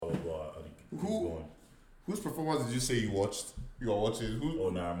Whose performance did you say you watched? You were watching who? Oh,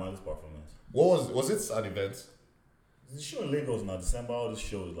 Naraman's performance. What was it an event? The show in Lagos now, December, all the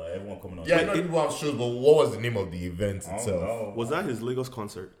shows, like everyone coming on. Yeah, I know people have shows, but what was the name of the event I don't itself? know. Was that his Lagos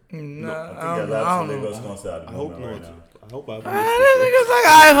concert? No, I think they're live to Lagos concert at the I hope moment not. right now. I hope I haven't That missed nigga's like,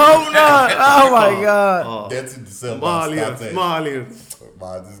 I hope not. Oh my god. That's in December. Malians.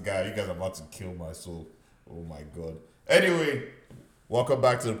 Man, this guy, you guys are about to kill my soul. Oh my god. Anyway, welcome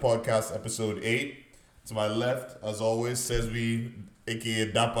back to the podcast, episode 8. To my left, as always, says we,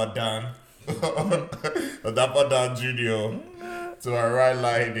 aka Dapper Dan, Dapper Dan Jr. To my right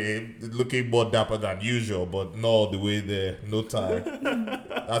line, looking more dapper than usual, but not all the way there. No tie.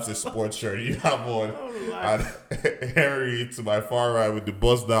 That's a sports shirt you have on. And Henry to my far right with the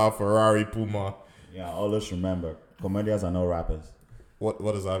bust down Ferrari Puma. Yeah, always remember, comedians are not rappers. What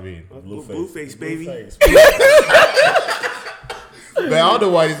does that mean? Blueface, baby. Man, I don't know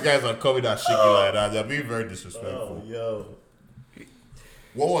why these guys are coming at shaky like that. They're being very disrespectful. Oh, yo.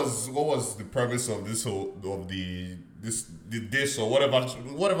 What was the premise of this whole this or whatever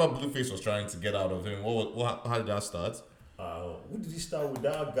Blueface was trying to get out of him? How did that start? Who did he start with?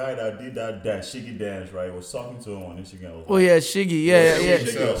 That guy that did that dance, Shiggy dance, right? Was talking to him on Instagram. Oh yeah, Shiggy. Yeah.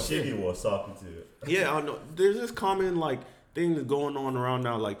 Shiggy was talking to him. Yeah, I know. There's this common thing that's going on around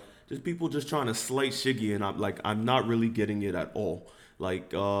now, just people just trying to slight Shiggy, and I'm not really getting it at all.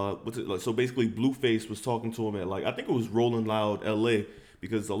 What's it like? So basically, Blueface was talking to him at I think it was Rolling Loud LA,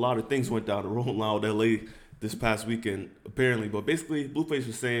 because a lot of things went down at Rolling Loud LA this past weekend apparently. But basically, Blueface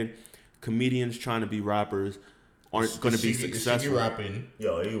was saying comedians trying to be rappers aren't going to be successful. Is he rapping?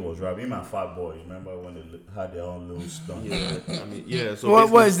 Yo, he was rapping. Him and Fat Boy. Remember when they had their own little stunt? Yeah, I mean, yeah. So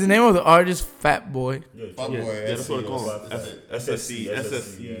what is the name of the artist? Fat Boy. Yeah, Fat Boy. Yeah, that's what I call SC, him.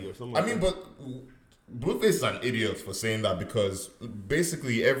 SSC or something. I mean, but Blueface is an idiot for saying that, because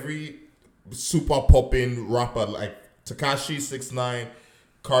basically every super popping rapper like Tekashi 6ix9ine,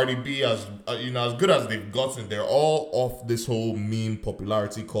 Cardi B, as good as they've gotten, they're all off this whole meme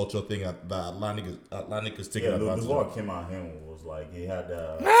popularity culture thing that Atlantic is taking advantage of. The one came out him was like he had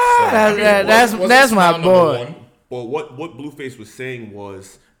that's my boy. Well, what Blueface was saying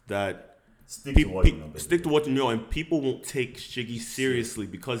was that stick to what you know, and people won't take Shiggy seriously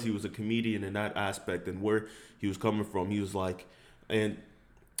because he was a comedian in that aspect and where he was coming from. He was like, and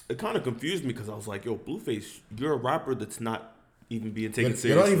it kind of confused me because I was like, yo, Blueface, you're a rapper that's not even being taken seriously.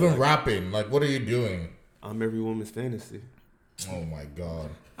 You're not even rapping. What are you doing? I'm every woman's fantasy. Oh my god.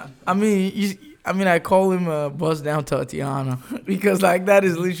 I mean, I call him Bust Down Tatiana because that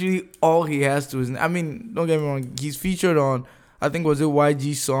is literally all he has to. I mean, don't get me wrong. He's featured on, I think, was it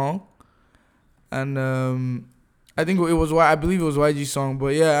YG song, and I think it was I believe it was YG song.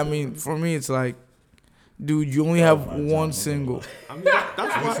 But yeah, I mean, for me, it's like, dude, you only have one single. I mean,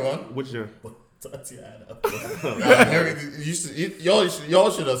 that's which one? Which year? Tatiana. Y'all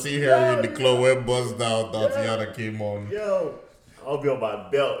should have seen Harry in the club when Buzz Down Tatiana came on. Yo, I'll be on my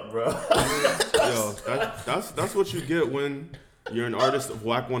belt, bro. Yo, that's what you get when you're an artist of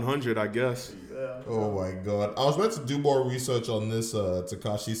WAC 100, I guess. Oh my god. I was meant to do more research on this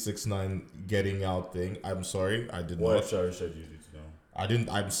Tekashi 6ix9ine getting out thing. I'm sorry, I did not. What said you did to know? I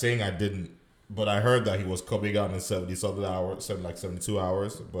didn't. I'm saying I didn't. But I heard that he was coming out in 70-something hours, 72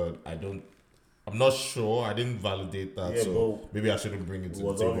 hours. But I'm not sure. I didn't validate that, so maybe I shouldn't bring it to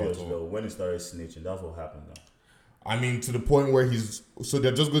the table at all. When he started snitching, that's what happened though. I mean, to the point where so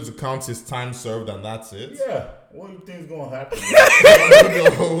they're just going to count his time served and that's it? Yeah. What do you think is going to happen?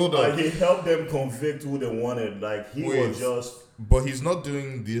 Hold on. He helped them convict who they wanted. Was just... But he's not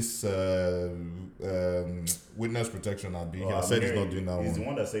doing this witness protection, Abi. He said he's not doing that one. He's the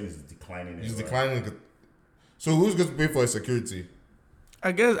one that said he's declining it. He's declining it. So who's going to pay for his security?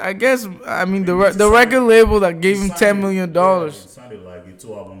 I guess. I mean, the record label that gave him $10 million. Yeah, it sounded like the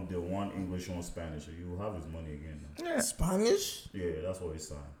two albums, the one English, one Spanish. So you will have his money again. Yeah. Spanish? Yeah, that's what he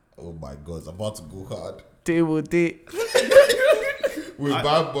signed. Oh my God, it's about to go hard. With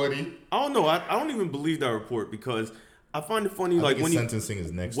Bad Buddy. I don't know. I don't even believe that report because I find it funny. When sentencing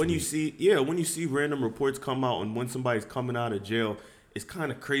is next when week. you see random reports come out and when somebody's coming out of jail, it's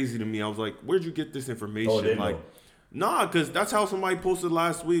kind of crazy to me. I was like, where'd you get this information? Oh, they know. Nah, because that's how somebody posted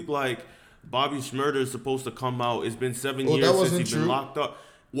last week. Bobby Shmurda is supposed to come out. It's been 7 years since he's been locked up.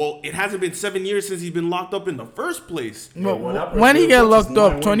 Well, it hasn't been 7 years since he's been locked up in the first place. When he got locked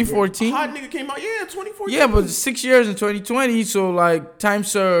up, 2014? Hot nigga came out, 2014. Yeah, but 6 years in 2020, so time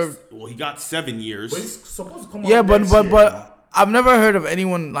served. Well, he got 7 years. But he's supposed to come out I've never heard of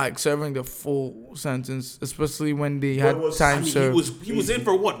anyone like serving the full sentence, especially when they had time served. He was in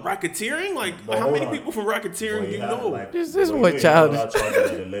for what, racketeering? Like, But how hold many on. people from racketeering do you know? Like, This is well, what child- that charge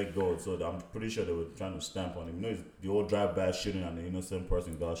that they let go, so I'm pretty sure they were trying to stamp on him. You know, it's the old drive-by shooting and the innocent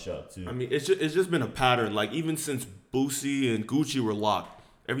person got shot too. I mean, it's just been a pattern. Like, even since Boosie and Gucci were locked,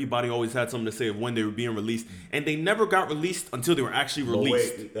 everybody always had something to say of when they were being released, and they never got released until they were actually But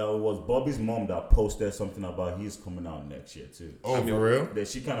released. wait, it was Bobby's mom that posted something about he's coming out next year too. Oh, for real? That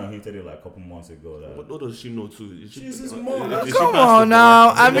she kind of hinted it like a couple months ago. That What does she know too? She's his mom. Did she Come pass the on bar? now.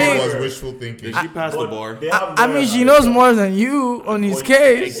 I That mean, was wishful thinking. Did she pass the But bar? they have I mean, lawyers she and knows stuff. more than you on his But-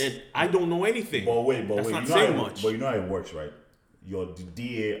 case. And I don't know anything. But wait, That's you not know saying how, much. But you know how it works, right? The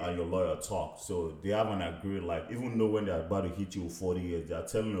DA and your lawyer talk, so they have an agreement. Like, even though when they're about to hit you with 40 years, they're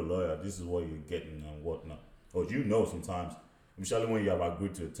telling the lawyer this is what you're getting and whatnot. Or you know, sometimes, especially when you have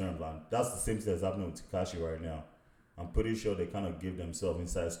agreed to a term, and that's the same thing that's happening with Tekashi right now. I'm pretty sure they kind of give themselves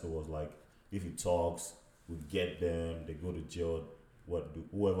inside scores, like if he talks, we get them, they go to jail,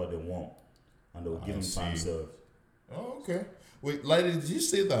 whoever they want, and they'll give him time see. served. Oh, okay. Wait, like, did you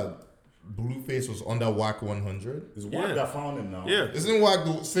say that Blueface was under WAC 100? It's Yeah. one that found him now. Yeah, Isn't WAC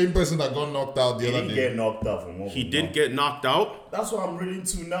the same person that got knocked out the He other didn't day? get knocked out from what he we didn't know. get knocked out. That's what I'm reading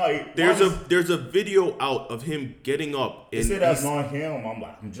to now. There's a video out of him getting up, They and say that's he's- not him. I'm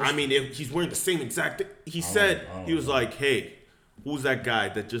like, I'm just. I mean, if he's wearing the same exact thing. He said, I don't he was know. like, hey, who's that guy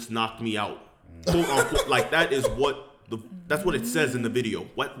that just knocked me out? Quote unquote. Like, that is that's what it says in the video.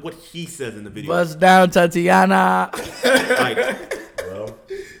 What he says in the video. Bust down, Tatiana. Like, well,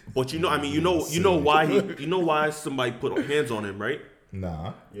 but you know why somebody put hands on him, right?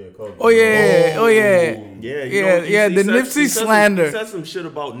 Nah. yeah, cause Oh yeah, oh yeah. Yeah, Yeah, the Nipsey slander. He said some shit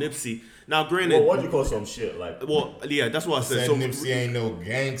about Nipsey. Now, Well, granted, what do you call some shit like? yeah, that's what I said. Said So, Nipsey ain't no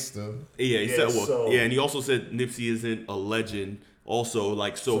gangster. yeah, he Yeah, said, so- and he also said Nipsey isn't a legend. Also,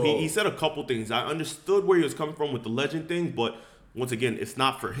 like, so he said a couple things. I understood where he was coming from with the legend thing, but once again, it's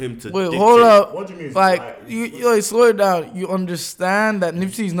not for him to. Wait, dictate. hold up. What do you mean? Like, you slow it down. You understand that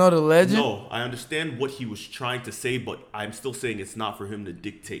Nipsey's not a legend, No, I understand what he was trying to say, but I'm still saying it's not for him to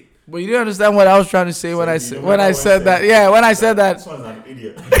dictate. but you didn't understand what I was trying to say when I you said know when what I I said said? that. Yeah, when I said This that. one's an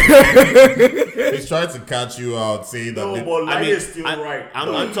idiot. He's trying to catch you out, saying that. No, Nip- but I Light mean, is still right.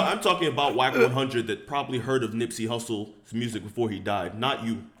 I'm talking about WAC 100 that probably heard of Nipsey Hussle's music before he died, not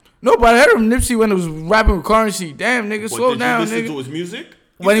you. No, but I heard of Nipsey when he was rapping with Currency. Damn, nigga, But slow did down, you listen nigga. to his music?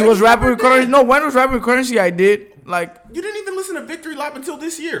 When he said was you rapping never with Currency. did. No, when he was rapping with Currency, I did. Like, You didn't even listen to Victory Lap until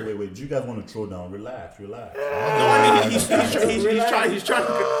this year. Wait, do you guys want to throw down? Relax. No, I mean he's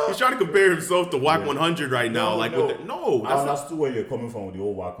trying to compare himself to WAC 100 right now. I that's not. understood where you're coming from with the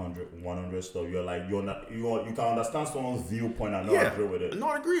old 100 stuff. You're like, you can understand someone's viewpoint and not agree with it. No,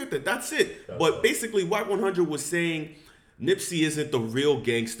 I agree with it. That's it. But basically, WAC 100 was saying Nipsey isn't the real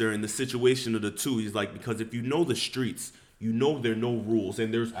gangster in the situation of the two. He's like, because if you know the streets, you know there are no rules,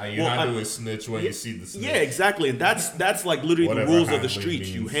 and there's and you handle a snitch when you see the snitch. yeah, exactly, and that's like literally Whatever the rules of the handling streets.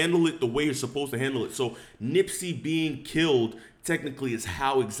 You means. handle it the way you're supposed to handle it. So Nipsey being killed technically is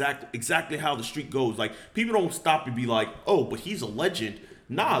how exactly how the street goes. Like, people don't stop and be like, oh, but he's a legend.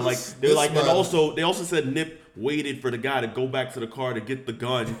 Nah, like they're this like, and man- they also said Nip waited for the guy to go back to the car to get the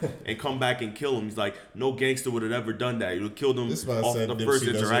gun and come back and kill him. He's like, no gangster would have ever done that. He would have killed him This man off said the Nipsey first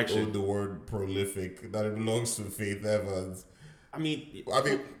doesn't interaction. own the word prolific, that it belongs to Faith Evans. I mean,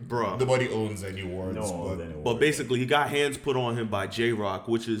 Bruh. Nobody owns any words. but basically, he got hands put on him by J-Rock,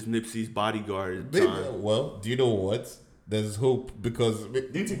 which is Nipsey's bodyguard at the time. Well, do you know what? There's hope because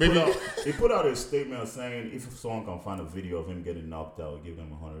Didn't he maybe he put out a statement saying if someone can find a video of him getting knocked out, give them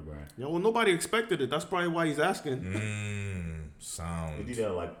 $100,000. Yeah, well, nobody expected it. That's probably why he's asking. He sound did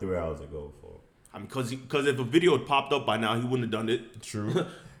that like 3 hours ago. I mean, because if a video had popped up by now, he wouldn't have done it. true.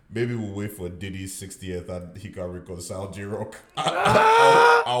 Maybe we'll wait for Diddy's 60th and he can reconcile J-Rock.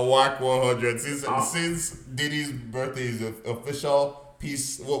 I'll whack 100 since Diddy's birthday is official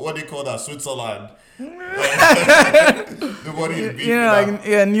peace. What do you call that? Switzerland. Nobody is beefing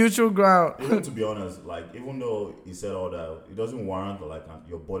like, neutral ground. Even to be honest, like, even though he said all that, it doesn't warrant like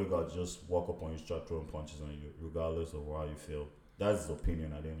your bodyguard just walk up on you, start throwing punches on you, regardless of how you feel. That's his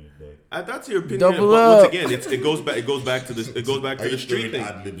opinion at the end of the day. That's your opinion. Double but up. once again, it goes back. It goes back to the. It goes back Are to you the street throwing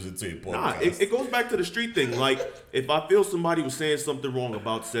thing. ad-libs into a podcast? Nah, it goes back to the street thing. Like, if I feel somebody was saying something wrong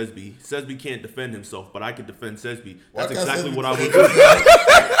about Sesby can't defend himself, but I could defend Sesby. Why That's can't exactly Sesby what I would defend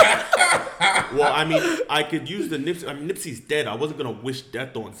do. Well, I mean, I could use the Nipsey. I mean, Nipsey's dead. I wasn't gonna wish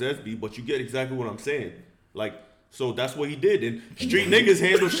death on Sesby, but you get exactly what I'm saying. Like, So that's what he did. And street niggas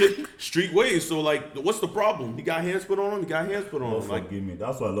handle shit street ways. So like, what's the problem? He got hands put on him. He got hands put on Lord him. Like, forgive me.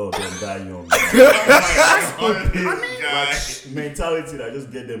 That's why a lot of them die young. Like, mentality that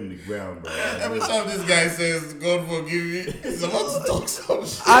just get them in the ground, bro. Every time this guy says, God forgive me, he's about to talk some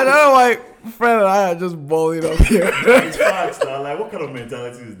shit. I know, like, Fred and I are just balling up here. It's facts, now. Like, what kind of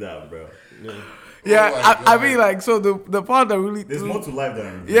mentality is that, bro? Yeah, Oh my I mean, like, so the part that really There's more to life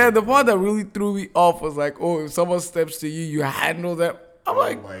than yeah, the part that really threw me off was like, oh, if someone steps to you, you handle that. I'm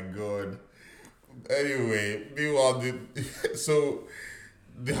like, Oh my god. Anyway, meanwhile, so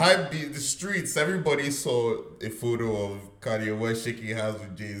the hype beat, the streets, everybody saw a photo of Kanye West shaking hands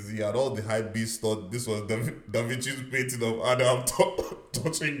with Jay-Z, and all the hype beasts thought this was Da Vinci's painting of Adam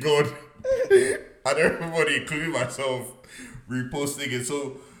touching God. And everybody, including myself, reposting it.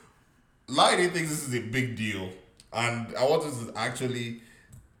 So, Lady thinks this is a big deal, and I want us to actually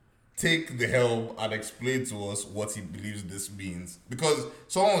take the helm and explain to us what he believes this means. Because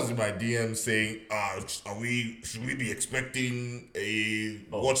someone was in my DM saying, should we be expecting a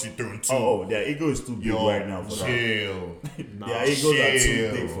Watch the Throne 2? Oh, their ego is too big right now for that. Chill. Their egos are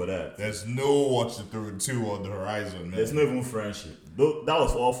too big for that. There's no Watch the Throne 2 on the horizon, man. There's no even friendship. That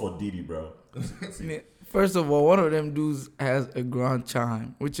was all for Diddy, bro. first of all, one of them dudes has a Grand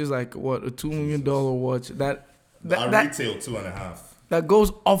Chime, which is like what, a $2 million watch that retail 2.5. That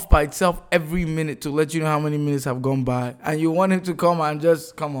goes off by itself every minute to let you know how many minutes have gone by, and you want him to come and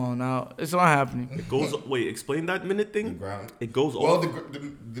just come on now. It's not happening. it goes. Wait, explain that minute thing. The ground. It goes Well, off.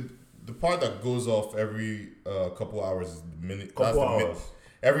 the part that goes off every couple hours is the minute. Couple that's the hours.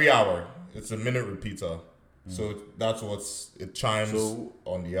 Every hour, it's a minute repeater. So that's it chimes So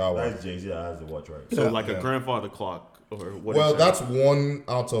on the hour. That's Jay-Z that has the watch, right? So Yeah. like Yeah. a grandfather clock or what? Well, exactly? that's one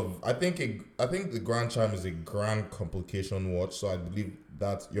out of. I think the Grand Chime is a grand complication watch. So I believe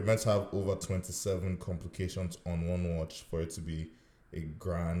that you're meant to have over 27 complications on one watch for it to be a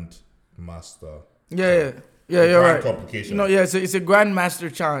Grand Master. Yeah, A you're grand right. complication. No, yeah, it's a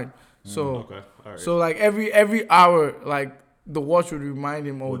Grandmaster Chime. So, Okay, all right. so like every hour, like the watch would remind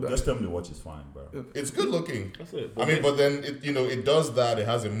him of But that. just tell me the watch is fine, bro. It's good looking. That's it. I mean, but then it does that. It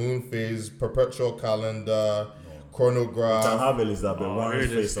has a moon phase, perpetual calendar, chronograph. Can have Elizabeth Oh,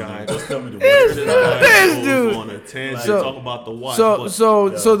 Warren's here this face on guy. it. Just tell me the This watch. guy This goes dude. on a tangent, So- talk about the watch. So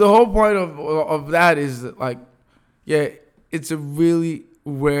but so the whole point of that is that, like, yeah, it's a really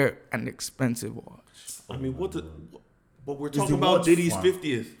rare and expensive watch. I mean, but we're Is talking the about watch Diddy's fine?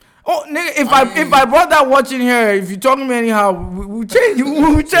 50th. Oh, nigga, if I brought that watch in here, if you talking to me anyhow, we change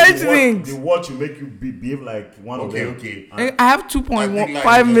things. The watch will make you behave like one of Okay, them. okay. I have I think like 2.5 you're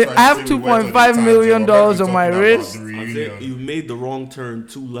just million. I have trying to say we went on the 2.5 million tangent. dollars We're on my talking about wrist. the I reunion. said you made the wrong turn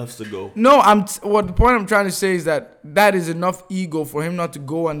 2 lefts ago. No, what the point I'm trying to say is that is enough ego for him not to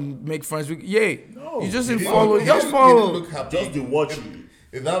go and make friends with. Yay, No, you just he didn't didn't- follow. He Just didn't follow. look happy. Just the watch.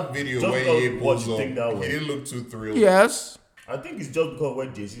 In that video Just where because he watch pulls you up, think that he way. didn't look too thrilled. Yes. I think it's just because where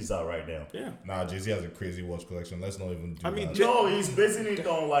Jay-Z's are right now. Yeah. Nah, Jay-Z has a crazy watch collection. Let's not even do I mean, that. No, he's basing it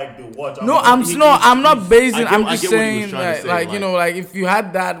on like the watch. No, he- I'm not basing. I get- I'm I just get what he was saying trying to that, say, like, you like- know, like if you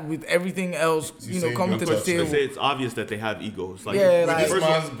had that with everything else, He's you know, saying come don't to the touch I table. say it's obvious that they have egos. Like, Yeah, With like- this first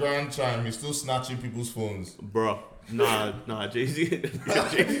of all, man's Grand Chime, he's still snatching people's phones. bruh, nah, Jay-Z.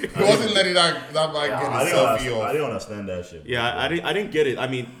 He wasn't letting that man I get didn't, a selfie understand, I off. didn't understand that shit. Yeah, I didn't get it. I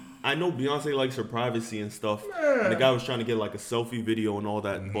mean, I know Beyonce likes her privacy and stuff, and the guy was trying to get like a selfie video and all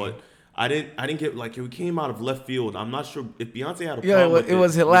that, but I didn't get, like, it came out of left field. I'm not sure if Beyonce had a Yeah, problem. it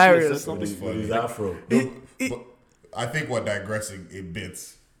was with hilarious. Would she have said With something? his afro. But I think we're digressing a bit.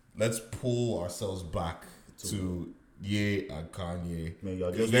 Let's pull ourselves back to Ye and Kanye. Man, y'all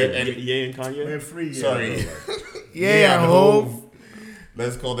Is just there Ye any? Ye and Kanye. man free. Yeah, Sorry. bro, like, Yeah, and Hove.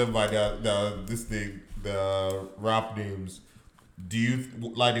 Let's call them by the rap names. Do you,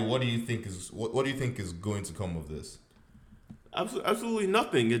 Lady? What do you think is going to come of this? Absolutely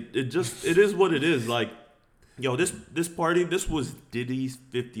nothing. It is what it is. Like, yo, this party, this was Diddy's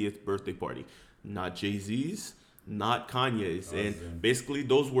 50th birthday party, not Jay-Z's, not Kanye's, and basically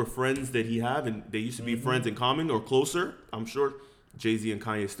those were friends that he had, and they used to be friends in common or closer. I'm sure Jay-Z and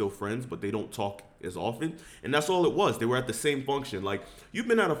Kanye are still friends, but they don't talk as often, and that's all it was. They were at the same function. Like, you've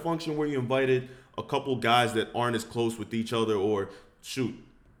been at a function where you invited a couple guys that aren't as close with each other, or shoot,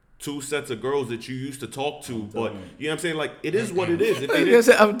 2 sets of girls that you used to talk to, but you know what I'm saying? Like, it is what it is. If they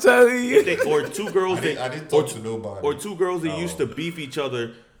didn't, I'm telling you. or 2 girls I didn't that talk to nobody. or 2 girls that used to beef each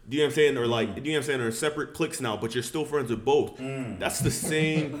other Do you know what I'm saying? Or like, do you know what I'm saying? Or separate cliques now, but you're still friends with both. That's the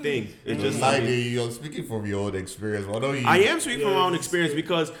same thing. It's just like you're speaking from your own experience. Why don't you? I am speaking from my own experience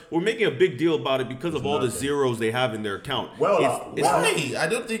because we're making a big deal about it because of all the zeros they have in their account. Well, Why? I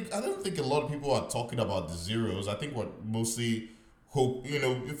don't think a lot of people are talking about the zeros. I think what mostly hope. You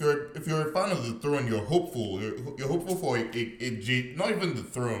know, if you're a fan of the throne, you're hopeful. You're hopeful for not even the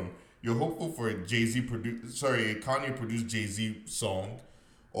throne. You're hopeful for a Kanye produced Jay-Z song,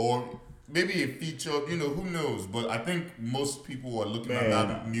 or maybe a feature. You know, who knows? But I think most people are looking at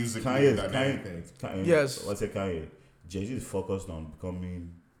that music more than anything. Yes. Let's say Kanye. Jay-Z is focused on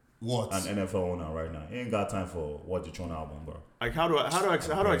becoming an NFL owner right now. He ain't got time for What You Trying album, bro. Like how do I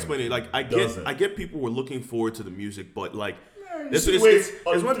explain it? Like I get people were looking forward to the music, but like it's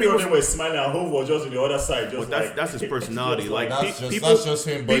when people were smiling at home was just on the other side. Just that's his personality. Like that's just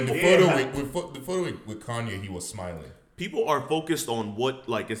him. But in the photo with Kanye, he was smiling. People are focused on what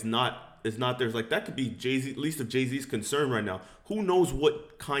like it's not there's like that could be Jay-Z, at least of Jay-Z's concern right now. Who knows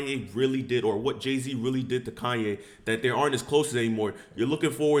what Kanye really did or what Jay-Z really did to Kanye that they aren't as close anymore. You're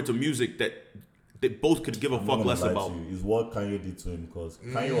looking forward to music that they both could give a fuck less about. Is what Kanye did to him because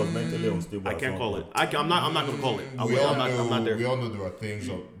Kanye was mentally unstable. I can't call it. I'm not going to call it. I'm not there. We all know there are things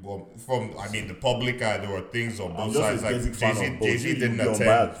from the public eye. There were things on both sides. Like Jay-Z didn't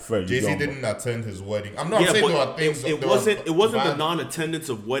attend. Jay-Z didn't attend his wedding. I'm not saying there are things. It wasn't the non-attendance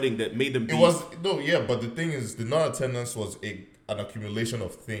of wedding that made them. But the thing is, the non-attendance was an accumulation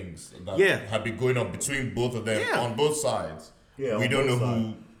of things that had been going on between both of them on both sides. Yeah, we don't know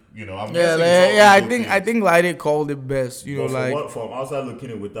who. You know, I think Lydie called it best. You know, from outside looking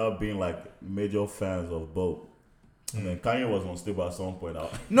at it without being like major fans of both. And then Kanye was unstable at some point.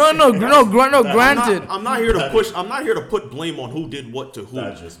 Granted. I'm not here to push. I'm not here to put blame on who did what to who.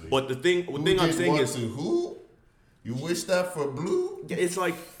 But the thing I'm saying is, to who? You wish that for Blue? It's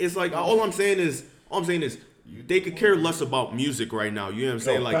like all I'm saying is they could care less about music right now. You know what I'm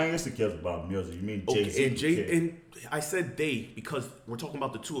saying? Like Kanye still cares about music. You mean Jay-Z? And I said they because we're talking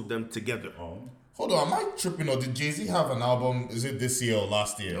about the two of them together. Hold on, am I tripping or did Jay-Z have an album? Is it this year or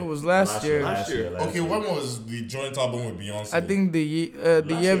last year? It was last year. Okay, when was the joint album with Beyonce? I think the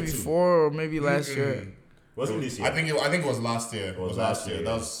year before or maybe last year. Wasn't this year? I think it was last year. It was last year.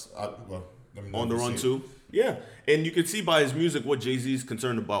 That was On the Run too. Yeah, and you can see by his music what Jay-Z is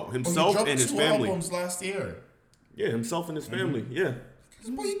concerned about himself and his family. He dropped 2 albums last year. Yeah, himself and his family. Yeah.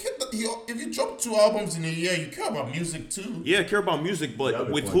 But if you drop 2 albums in a year, you care about music too. Yeah, care about music,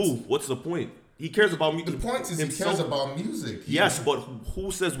 but with who? What's the point? He cares about music. The point is himself. He cares about music. Yes, but who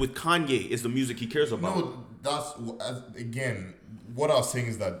says with Kanye is the music he cares about? No, that's again. What I was saying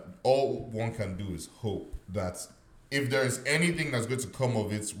is that all one can do is hope that if there is anything that's going to come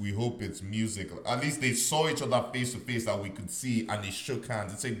of it, we hope it's music. At least they saw each other face to face that we could see, and they shook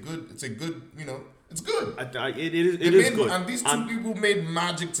hands. It's a good, you know. It's good. It is good. And these two people made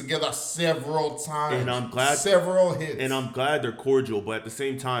magic together several times. And I'm glad. Several hits. And I'm glad they're cordial. But at the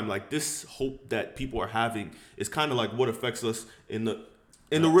same time, like this hope that people are having is kind of like what affects us in the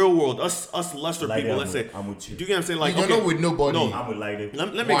real world. Us lesser people, let's say. I'm with you. Do you get what I'm saying? Like, you're not with nobody. No, I'm with Lydie.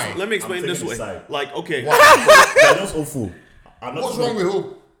 Let me explain this way. Like, okay. They're just hopeful. What's wrong with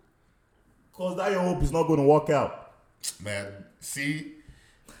hope? Because that your hope is not going to work out. Man, see...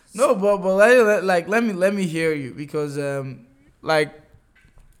 No, but let me hear you because it's like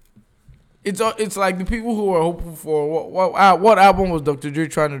the people who are hopeful for what album was Dr. Dre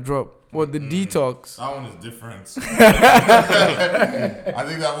trying to drop? What the Detox? That one is different. I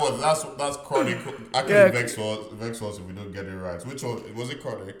think that's Chronic. Actually, Vex was if we don't get it right. Which one was it?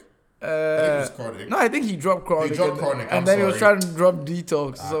 Chronic. I think it was Chronic. No, I think he dropped Chronic. He dropped Chronic, and then he was trying to drop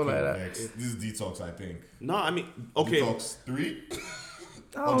Detox, something like that. This is Detox, I think. No, I mean, okay. Detox 3.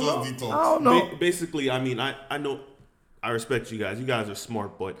 I don't know. Basically, I mean, I know, I respect you guys. You guys are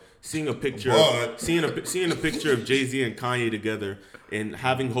smart, but seeing a picture, seeing a picture of Jay-Z and Kanye together and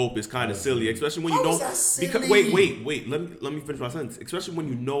having hope is kind of silly, especially when you don't. Because wait. Let me finish my sentence. Especially when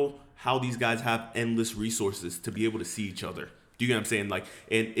you know how these guys have endless resources to be able to see each other. Do you get what I'm saying? Like,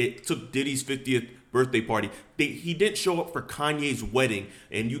 and it took Diddy's 50th birthday party. He didn't show up for Kanye's wedding,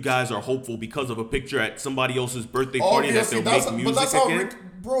 and you guys are hopeful because of a picture at somebody else's birthday party that they'll make music again.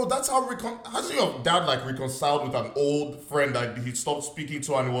 That's how hasn't your dad like reconciled with an old friend that he stopped speaking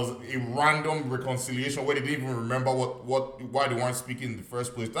to, and it was a random reconciliation where they didn't even remember why they weren't speaking in the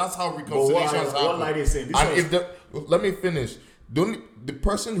first place. That's how reconciliations happen. Let me finish. The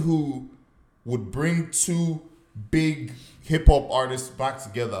person who would bring 2 big hip hop artists back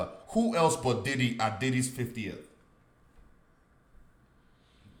together, who else but Diddy at Diddy's 50th?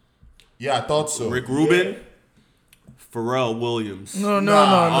 Yeah, I thought so. Rick Rubin, Pharrell Williams. No. No.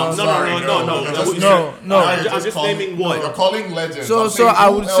 I'm just naming one. You're calling legends. So I'm saying I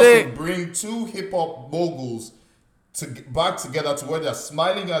who would else say- would bring two hip hop moguls back together to where they're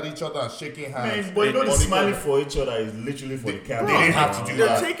smiling at each other and shaking hands. Man, but you know the Body smiling contact. for each other is literally for the camera. They didn't have to do They're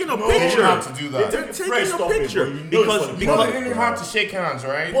that. taking a No, They didn't picture. have to do that. They're taking a Stop it, picture bro. You know because it's for the No, camera, they didn't bro. have to shake hands,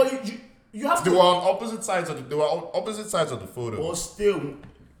 right? Well, you have They to. were on opposite sides of the photo. But still,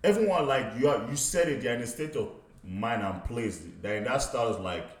 everyone like you said it. They're in a state of mind and place. They're in that status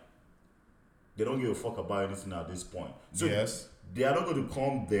like they don't give a fuck about anything at this point. So Yes. they are not going to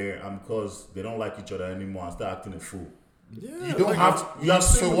come there and because they don't like each other anymore and start acting a fool. You don't have to. You have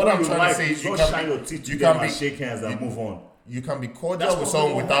So what I'm trying to say is is you don't shine can your teeth you together can and be shake hands and move on. you can be cordial That's with what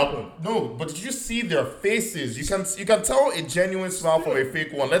someone will without happen. no, but did you see their faces? You can tell a genuine smile from a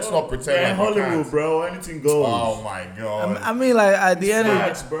fake one. Let's not pretend Man, like we Hollywood, can't. bro, anything goes. Oh my god. I mean, like at the end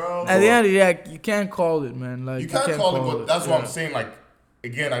Facts, of bro. at the end of the day, you can't call it, man. Like You can't call it, but that's what I'm saying. Like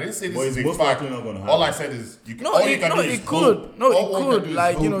again, I didn't say But this it's is a most fact. likely not gonna All I happen. said is you can. No, all you it- can no, do it is could. hope. No, it All one can could. do is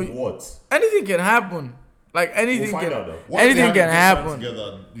Like, you hope. know, What? anything can happen. Like anything We'll find can out, though. What if they anything have can to decide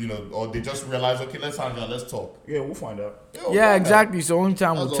happen. together, or they just realize, okay, let's hang out, let's talk. Yeah, we'll find out. Yeah, exactly. So only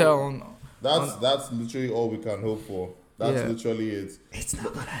time will That's tell. all. That's literally all we can hope for. That's Yeah. literally it. It's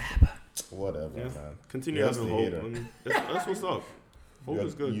not gonna happen. Whatever, Yeah. man. Continue You're having just a hope. hater. And that's what's up. Hope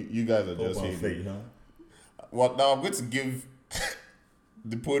is good. You guys are Hope just and hating. faith, huh? Well, now I'm going to give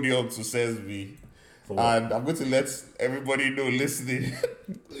the podium to Sesame. For what? And I'm going to let everybody know listening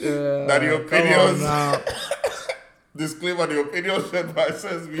that that your opinions, Now. disclaimer, the opinion shared by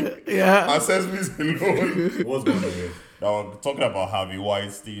Sesame Yeah. and Sesame's alone. What's going on here? Now I'm talking about Harvey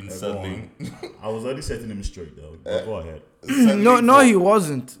Weinstein Go settling. I was already setting him straight though. But go ahead. No, he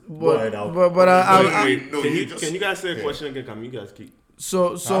wasn't. Go ahead, But I Wait, no, can you you just- can you guys say a yeah. question again? Come, you guys keep.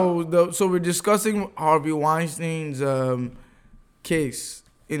 so we're discussing Harvey Weinstein's case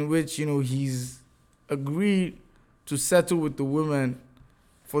in which he's agreed to settle with the women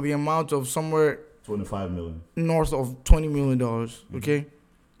for the amount of somewhere 25 million. north of $20 million. Okay.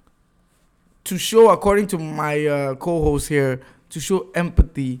 To show, according to my co-host here, to show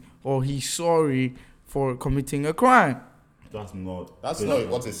empathy or he's sorry for committing a crime. That's not. That's not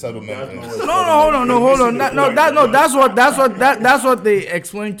what a settlement That's is. not what- Hold on. That's what they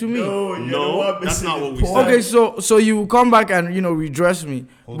explained to me. No, you know No, what? that's not what we Missing said. Okay, so you come back and redress me,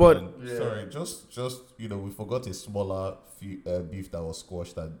 Hold but on. Sorry, just we forgot a smaller beef that was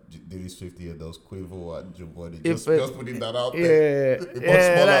squashed at Diddy's 50th. That was Quavo and Joe Budden. Just putting that out there.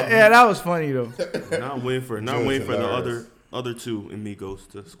 that was funny though. Now I'm waiting for Joe is the hilarious. other two Amigos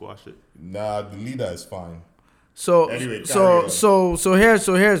to squash it. Nah, the leader is fine. So Anyway, so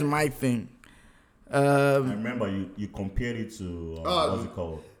here's my thing. I remember you compared it to what's it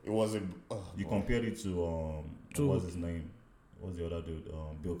called? It wasn't. You compared it to what's his name? What's the other dude?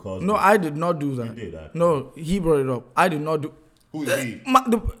 Bill Cosby. No, I did not do that. You did that. No, he brought it up. I did not do. Who is he?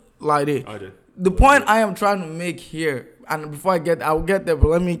 I did. The point I am trying to make here, and before I'll get there, but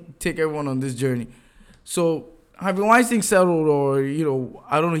let me take everyone on this journey. So, Harvey Weinstein settled, or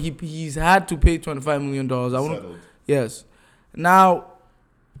I don't know, he's had to pay $25 million. Settled. Yes. Now,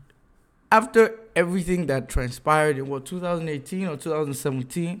 after everything that transpired in 2018 or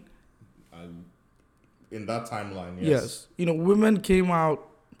 2017, In that timeline, yes, women came out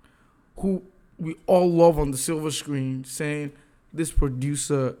who we all love on the silver screen saying this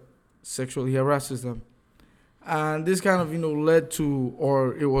producer sexually harasses them. And this kind of, led to,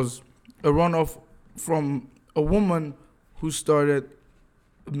 or it was a runoff from a woman who started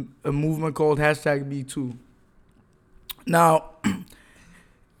a movement called #BeToo. Now,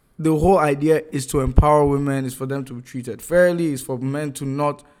 the whole idea is to empower women, is for them to be treated fairly, is for men to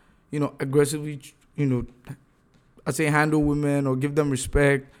not, aggressively, I say handle women or give them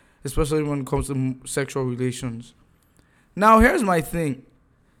respect, especially when it comes to sexual relations. Now, here's my thing.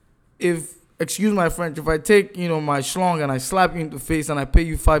 Excuse my French, if I take, my schlong and I slap you in the face and I pay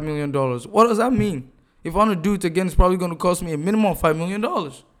you $5 million, what does that mean? If I want to do it again, it's probably going to cost me a minimum of $5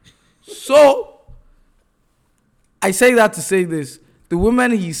 million. So, I say that to say this. The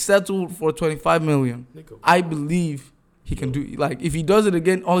women he settled for $25 million, I believe he can do, if he does it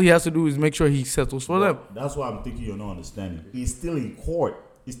again, all he has to do is make sure he settles for them. That's why I'm thinking you're not understanding. He's still in court.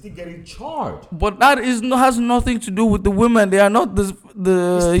 He's still getting charged. But that has nothing to do with the women. They are not It's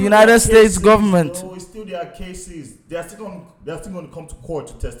the still United their States cases, government. No, it's still their cases. They're still going to come to court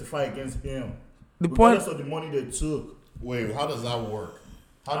to testify against him. The point. Regardless of the money they took. Wait, how does that work?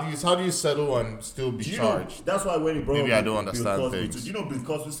 How do you settle and still be Do you know, charged? that's why when he brought Maybe up I don't Bill understand Cosby things. too, do you know Bill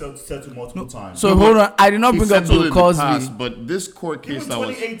Cosby settled multiple times? So hold on, I did not He bring up settled Bill in the Cosby. past, but this court Even case that was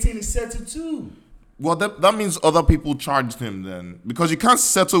 2018 he settled too. Well, that means other people charged him then. Because you can't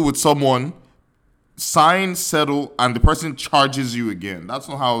settle with someone, sign, settle, and the person charges you again. That's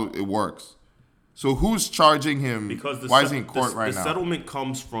not how it works. So who's charging him? Because why is he in court right the now? The settlement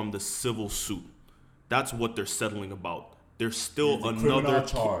comes from the civil suit. That's what they're settling about. There's still another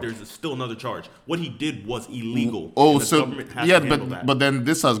charge. There's still another charge. What he did was illegal. Oh, and the so government has yeah, to handle that. but then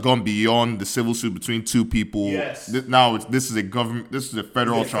this has gone beyond the civil suit between two people. Yes. Now this is a government. This is a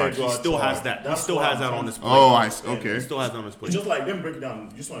federal charge. He still has that. He still has that on his plate. Oh, okay. He still has that on his plate. Just like them break it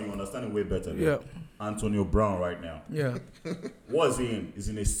down, just want you understand it way better. Yeah. Antonio Brown right now. Yeah. What is he in? Is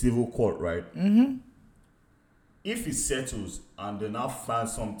in a civil court, right? Mm-hmm. If he settles and they now find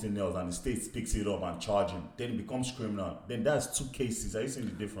something else and the state picks it up and charge him, then it becomes criminal. Then that's two cases. Are you seeing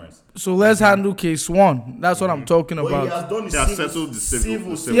the difference? So let's handle case one. That's what I'm talking But he about. has done the They have civil, settled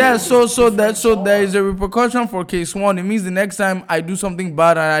the civil. Yeah, so different there is charge. a repercussion for case one. It means the next time I do something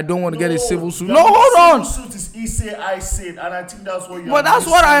bad and I don't want to get a civil suit. the No, hold on. Civil suit is he say, I said, and I think that's what you. But that's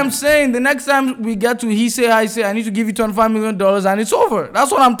what I am saying. The next time we get to he say, I say, I need to give you $25 million and it's over.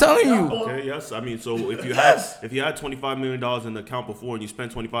 That's what I'm telling you. Okay, yes. I mean, so if you had $25 million in the account before and you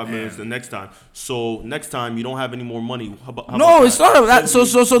spent $25 million the next time, so next time you don't have any more money. How about No, it's not that. So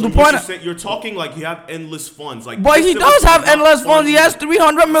the point. You're talking like you have endless funds. Like, But he does have endless funds. He has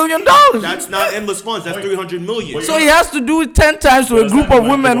 $300 million. That's not endless funds. That's $300 million. So he has to do it 10 times to a group of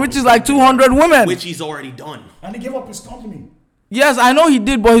women, which is like 200 women. which he's already done. And he gave up his company. Yes, I know he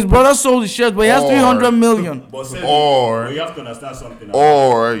did, but his brother sold his shares, but he has 300 million. But Or- you have to understand something.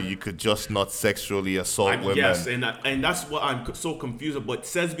 Or you could just not sexually assault women. Yes, and that's what I'm so confused about. But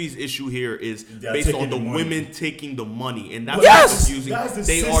Sesbi's issue here is They're based taking on the the money. women taking the money, and that's Yes! what's confusing. That's the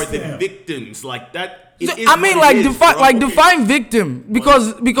They are the system. victims, like that. So, it is I mean, what like it is, define, bro. like Okay. define victim,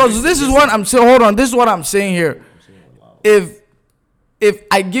 because this is what I'm saying. Hold on, this is what I'm saying here. If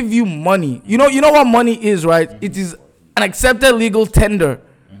I give you money, you know what money is, right? It is an accepted legal tender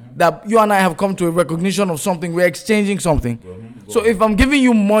that you and I have come to a recognition of something. We're exchanging something. So if I'm giving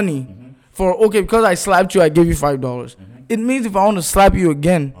you money for because I slapped you, I gave you $5. It means if I want to slap you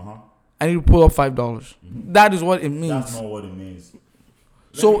again, I need to pull up $5. That is what it means. That's not what it means.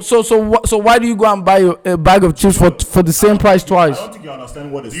 So why do you go and buy a bag of chips for the same price I twice? don't think you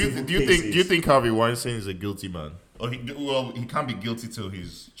understand what a civil Do you case think is. do you think Harvey Weinstein is a guilty man? Or he can't be guilty till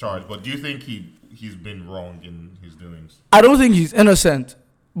he's charged. But do you think he's been wrong in his doings? I don't think he's innocent.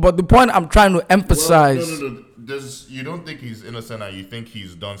 But the point I'm trying to emphasize. No. You don't think he's innocent and you think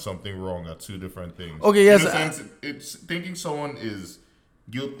he's done something wrong are two different things. Okay, yes, It's thinking someone is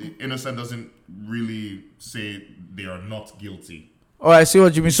innocent doesn't really say they are not guilty. Oh, I see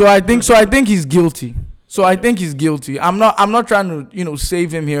what you mean. So I think he's guilty. I'm not trying to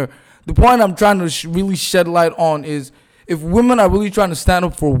save him here. The point I'm trying to really shed light on is if women are really trying to stand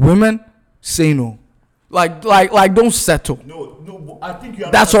up for women, say no. Like don't settle. No. I think you.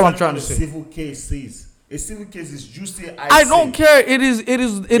 That's what I'm understand trying to a say. Civil case is. A civil case is you say I don't care. It is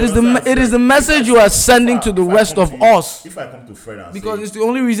the message you are sending to the rest of us. If I come to Fred and Because say, it's the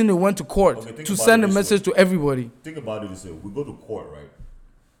only reason they went to court, Okay, think to about send it a this message to everybody. think about it this way: we go to court, right?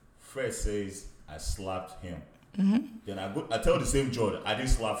 Fred says I slapped him. Then I tell the same judge I didn't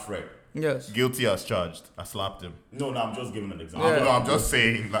slap Fred. Yes. Guilty as charged. I slapped him. No, I'm just giving an example. Yeah. No, I'm just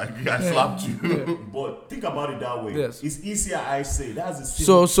saying, like, I slapped you. But think about it that way. Yes. It's easier I say. That's a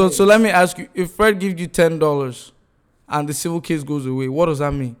civil So case. let me ask you: if Fred gives you $10 and the civil case goes away, what does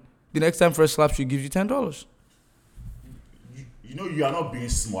that mean? The next time Fred slaps you, gives you $10. You are not being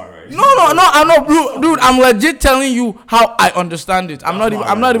smart, right? No, I'm not, dude. I'm legit telling you how I understand it. I'm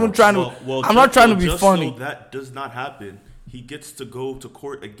not even trying to. I'm not trying to be funny. So that does not happen. He gets to go to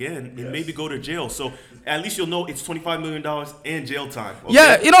court again and maybe go to jail. So at least you'll know it's $25 million and jail time. Okay?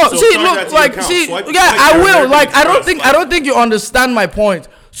 Yeah, So charge that to your account. I will. American Like, I Express, don't think you understand my point.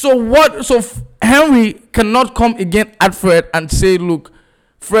 So what? So Henry cannot come again at Fred and say, "Look,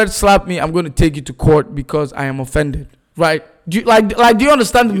 Fred slapped me. I'm going to take you to court because I am offended." Right? Do you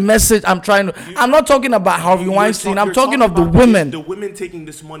understand the message I'm trying to? I'm not talking about Harvey Weinstein. I'm talking of the about women. The women taking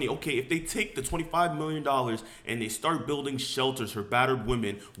this money. Okay, if they take the $25 million and they start building shelters for battered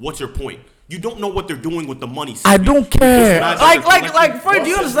women, what's your point? You don't know what they're doing with the money. I don't care. Because that's Like, Fred, do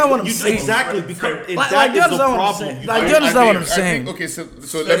you understand what I'm saying? Exactly, because and Like, that do you is the understand what I'm problem. saying? Like, do you understand what I'm saying? Okay,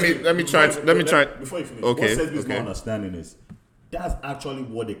 so let me try. Before you finish, Okay, what Sesbi's okay. not understanding is that's actually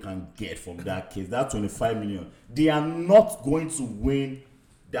what they can get from that case. That 25 million. They are not going to win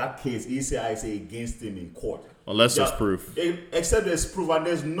that case. I say against him in court. Unless there's proof. Except there's proof, and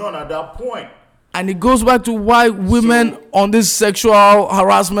there's none at that point. And it goes back to why women on this sexual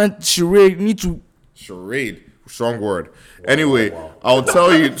harassment charade need to. Charade. Strong word. Anyway, I'll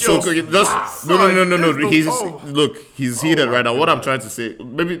tell you. So just no. He's heated right now. What I'm trying to say,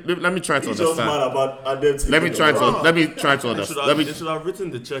 maybe let me try to He's just mad understand. about identity. Let me try to understand. They should have written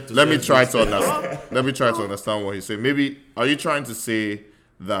the check. Let me try to understand. Let me try to understand what he's saying. Maybe are you trying to say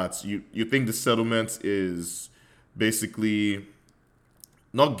that you think the settlement is basically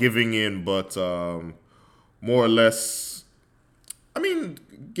not giving in, but more or less. I mean,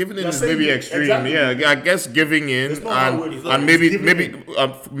 giving in You're is saying maybe it- extreme. exactly. Yeah, I guess giving in It's not how it- and it's maybe giving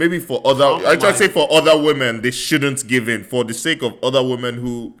maybe for other. I try to say for other women they shouldn't give in for the sake of other women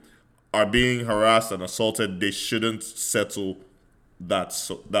who are being harassed and assaulted. They shouldn't settle that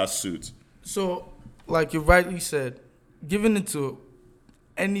suit. So, like you rightly said, giving it to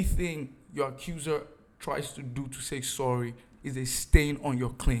anything your accuser tries to do to say sorry is a stain on your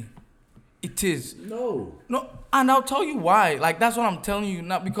claim. It is. No. No, and I'll tell you why. Like, that's what I'm telling you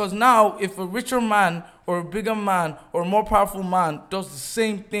now. Because now, if a richer man or a bigger man or a more powerful man does the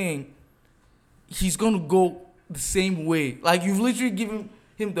same thing, he's going to go the same way. Like, you've literally given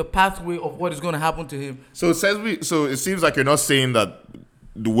him the pathway of what is going to happen to him. So it seems like you're not saying that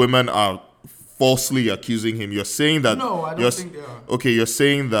the women are falsely accusing him. You're saying that No, I don't think they are. Okay, you're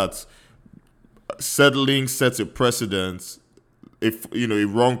saying that settling sets a precedent. If a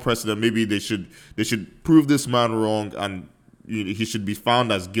wrong precedent, maybe they should prove this man wrong and he should be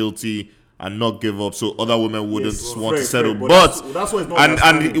found as guilty and not give up, so other women wouldn't want to settle. But But that's what it's not and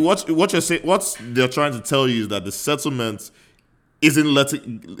understanding. what you're saying, what they're trying to tell you is that the settlement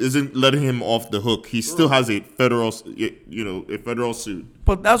isn't letting him off the hook. He still has a federal suit.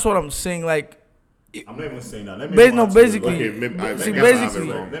 But that's what I'm saying. Like, I'm not even saying that. Let me basically, Okay, maybe I see, guess I have it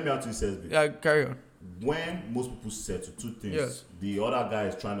basically, wrong. Let me actually say this. yeah, carry on. When most people settle two things, Yes. the other guy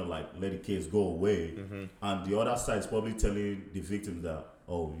is trying to like let the case go away, Mm-hmm. and the other side is probably telling the victim that,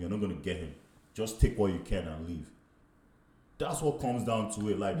 oh, you're not gonna get him. Just take what you can and leave. That's what comes down to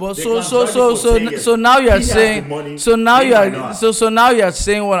it. Like, But they so can drag it for 10 years. so now you He are has the saying money, so now they you might are not. so now you are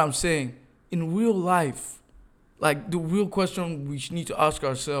saying what I'm saying. In real life, like, the real question we need to ask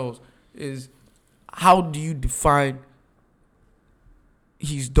ourselves is, how do you define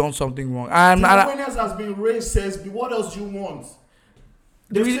he's done something wrong? The awareness has been raised, says, what else do you want?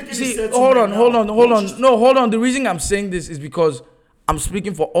 They've taken the settlement hold on. now. Just- No, hold on. The reason I'm saying this is because I'm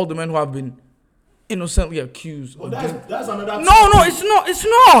speaking for all the men who have been innocently accused. But of that's, doing- that's another No, topic. it's not. It's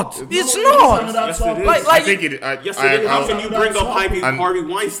not. It's not. Another Yes, it topic. is. Like, I think it. Yes, it is. How can you bring up And- Harvey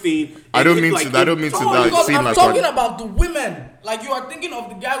Weinstein? I don't and mean like, to. I don't mean to. No, That because seem I'm like talking what- about the women. Like, you are thinking of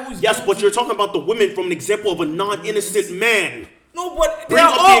the guy who's Yes, but you're talking about the women from an example of a non-innocent man. No, but they Bring are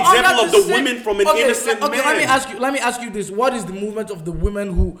up the all example under of the same- women from an innocent okay, man. Let me ask you this: what is the movement of the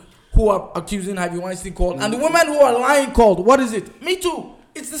women who are accusing Harvey Weinstein called, and the women who are lying called? What is it? Me Too.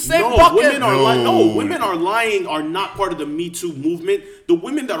 It's the same No, bucket. women are lying. No. No, women are lying. Are not part of the Me Too movement. The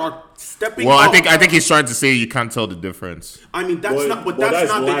women that are stepping. Well, up, I think he's trying to say you can't tell the difference. I mean, that's But- not. But but that's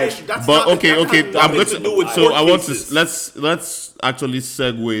that's not the lying. issue. That's But not, okay, that okay. has I'm nothing to do with so court I want cases. to let's actually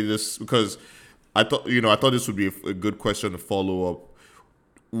segue this because I thought this would be a good question to follow up.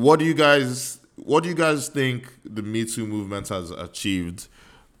 What do you guys think the Me Too movement has achieved?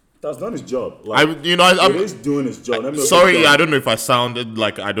 That's not his job. I'm it is doing his job. Let me sorry. say I don't know if I sounded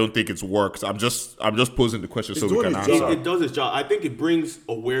like I don't think it's worked. I'm just posing the question so we doing can his answer. job. It does its job. I think it brings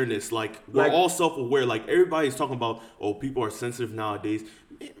awareness. Like, we're Like- all self-aware. Like, everybody's talking about, oh, people are sensitive nowadays.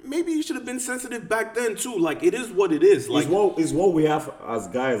 Maybe you should have been sensitive back then too. Like, it is what it is. Like, It's what we have as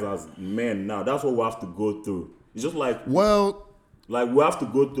guys, as men now. That's what we have to go through. It's just like Well, we have to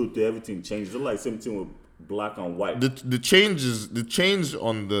go through to everything change. Just like same thing with black and white. the change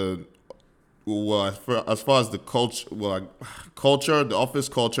on the as far as the culture, the office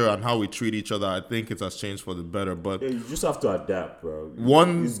culture, and how we treat each other, I think it has changed for the better. But Yeah, you just have to adapt, bro.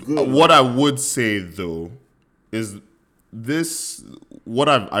 one, It's good. what I would say though is this: what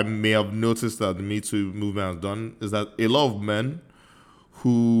I may have noticed that the Me Too movement has done is that a lot of men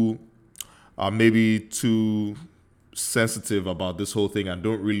who are maybe too sensitive about this whole thing and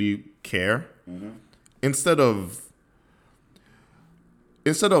don't really care, instead of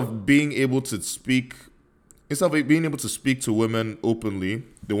being able to speak to women openly,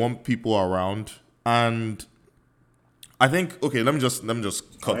 they want people around. And I think, okay, let me cut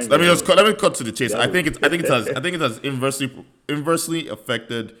to the chase. I think it has inversely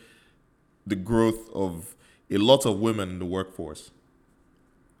affected the growth of a lot of women in the workforce.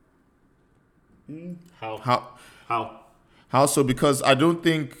 How so? Because I don't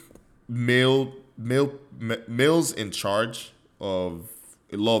think males in charge of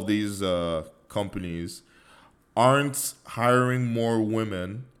a lot of these companies aren't hiring more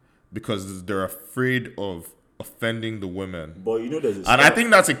women because they're afraid of offending the women. But you know, there's a And I think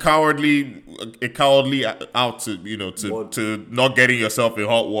that's a cowardly out to to not getting yourself in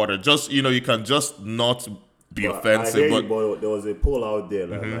hot water. Just you can just not be offensive. I hear But you, but there was a poll out there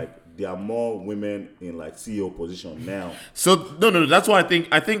that like there are more women in like CEO position now. so no, that's why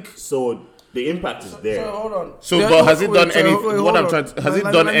I think. So the impact is there. So hold on. So, Yeah, but has it wait, done sorry, anything? wait, What hold I'm on. trying to, has it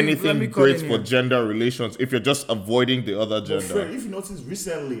Let done me- let anything me cut great in for here. gender relations? If you're just avoiding the other But gender, friend, if you notice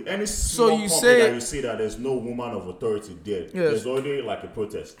recently, any small you company say- that you see that there's no woman of authority there, Yes. there's already like a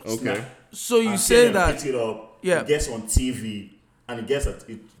protest. Okay. Snap. So you And say CNN that picks it up, Yeah. it gets on TV, and it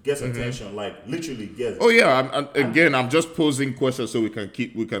gets attention. Like literally gets. oh yeah. I'm just posing questions so we can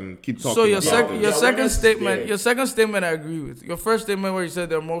keep talking. so your about Yeah, it. your second awareness is statement, there. your second statement, I agree with. Your first statement where you said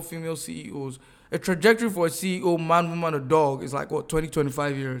there are more female CEOs. A trajectory for a CEO, man, woman, or dog is like what 20,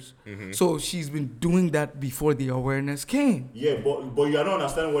 25 years. So she's been doing that before the awareness came. Yeah, but you are not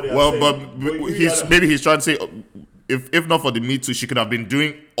understanding what they are Well, saying. but maybe he's trying to say, if not for the Me Too, she could have been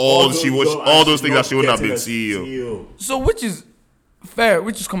doing all those things that she wouldn't have been CEO. So which is fair,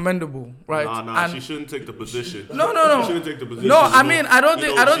 which is commendable, right? Nah, And- she shouldn't take the position. No. She shouldn't take the position. No, I mean I don't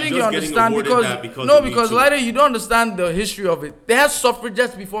think she's you just understand getting awarded that because of Me because Too. later you don't understand the history of it. They had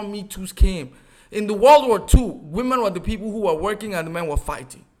suffragettes before Me Too's came. In the World War II, women were the people who were working and the men were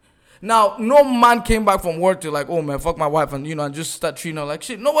fighting. Now, no man came back from work to like, oh man, fuck my wife and and just start treating her like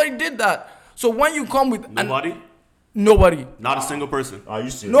shit. Nobody did that. So when you come with nobody. Not a single person. Are you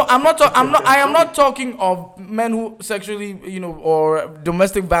serious? No, I'm not. I am not talking of men who sexually, or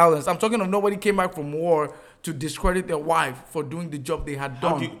domestic violence. I'm talking of nobody came back from war to discredit their wife for doing the job they had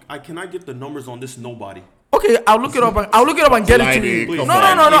How done. do can I get the numbers on this? Nobody. Okay, I'll look it up and get it to you. Please. No,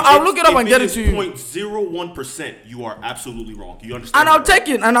 Come on. I'll look it up and get it to you. 0.01%, you are absolutely wrong. You understand? And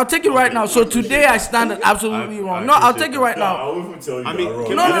I'll take it right now. So today I stand absolutely wrong. No, I'll take it right No, now. I will even tell you. I mean, you are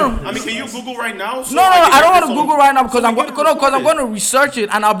can wrong. No. I mean, can you Google right now? So No, can I don't get want to this Google on- right now because so I'm we get it going to recorded. research it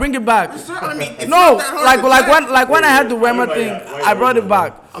and I'll bring it back. I mean, it's No, not that hard to check. like when I had the Rema Why thing, you- I brought it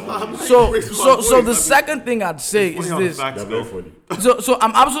back. I'm So raising my so voice. the I mean, second thing I'd say it's is funny how the this. facts That's go. very funny. So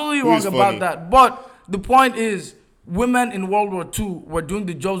I'm absolutely wrong Who's about funny? that. But the point is, women in World War II were doing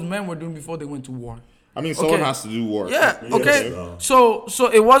the jobs men were doing before they went to war. I mean, someone Okay. has to do work. Yeah. Yes, Okay. sir. So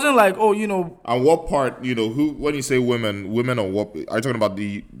it wasn't like And what part, who? When you say women or what? Are you talking about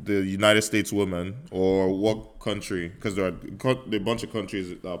the United States women or what country? Because there are a bunch of countries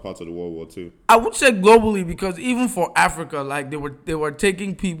that are parts of the World War II. I would say globally because even for Africa, like they were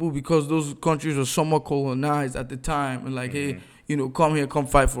taking people because those countries were somewhat colonized at the time and like, hey, come here, come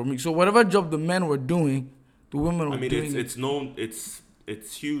fight for me. So whatever job the men were doing, the women were I mean, doing. it's known, it's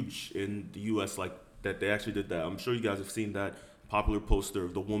huge in the U.S. like that they actually did that. I'm sure you guys have seen that popular poster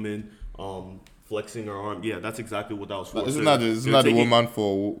of the woman flexing her arm. Yeah, that's exactly what that was for. Isn't So that the taking- woman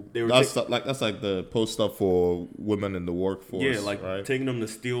for? they were That's like the poster for women in the workforce. Yeah, like right? taking them to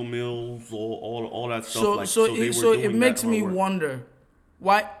steel mills, all that stuff. So like, so they were it, so it doing makes that me hard work. wonder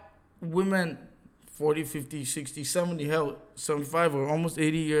why women 40, 50, 60, 70, hell, 75 or almost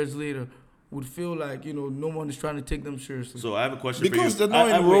 80 years later would feel like, no one is trying to take them seriously. So I have a question Because for you. they're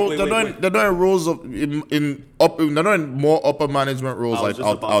not in roles. They're not in roles of they're not in more upper management roles. I was Like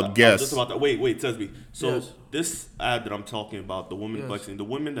just about I'd that. guess. I was just about that. Wait, Tesby. So Yes. this ad that I'm talking about, the women Yes. flexing, the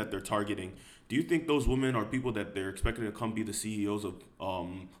women that they're targeting, do you think those women are people that they're expecting to come be the CEOs of,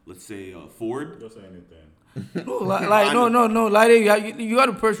 let's say, Ford? Don't say anything. No, like you got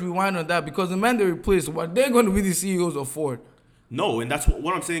to press rewind on that because the men they replace, what they're going to be the CEOs of Ford. No, and that's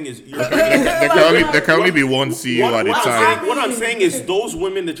what I'm saying is you're. There can only be one CEO at a what time. what I'm saying is those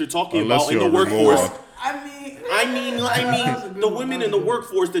women that you're talking Unless about in the you're a workforce. remover. I mean, the women in the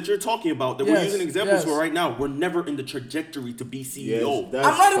workforce that you're talking about that we're Yes, using examples yes. for right now were never in the trajectory to be Yes, CEO. that's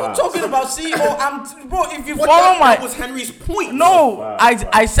I'm not even facts. talking about CEO. Bro, if you What follow that was Henry's point. No, Facts.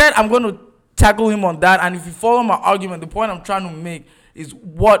 I said I'm going to tackle him on that. And if you follow my argument, the point I'm trying to make is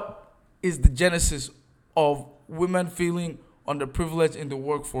what is the genesis of women feeling underprivileged in the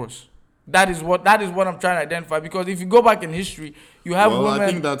workforce. That is what I'm trying to identify. Because if you go back in history, you have Well,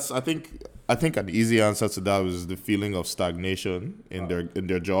 women. I think an easy answer to that was the feeling of stagnation in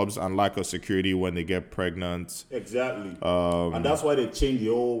their jobs and lack of security when they get pregnant. Exactly. And that's why they change the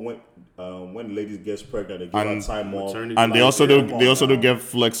whole when ladies get pregnant, they give her And- time off. Maternity And they Like, also come do on, get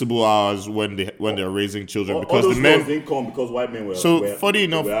flexible hours when they're raising children All because those the men. laws didn't come because white men were. So were, funny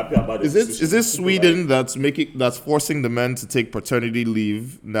enough, were happy about the is it decision. Sweden that's forcing the men to take paternity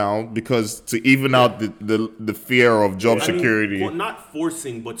leave now because to even out the fear of job I mean, security? well, not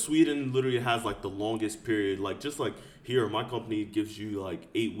forcing, but Sweden literally has like the longest period. Like just like here, my company gives you like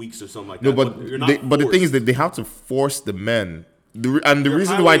 8 weeks or something like No, that. but you're not the thing forced. is that they have to force the men. The You're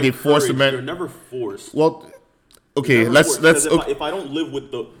reason why highly they force the encouraged, You're men. never forced. Well, okay, Never let's forced, 'cause okay. if I don't live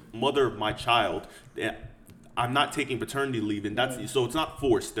with the mother of my child, I'm not taking paternity leave, and so it's not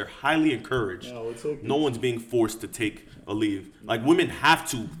forced. They're highly encouraged. No, it's okay. No one's being forced to take a leave. Like women have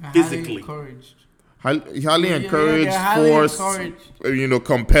to Highly physically. encouraged. Highly Yeah, encouraged, they're highly forced, encouraged.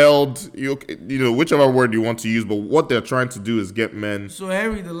 Compelled, whichever word you want to use, but what they're trying to do is get men. So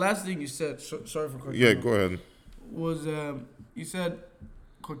Harry, the last thing you said, sorry for cutting Yeah, you off, go ahead. was you said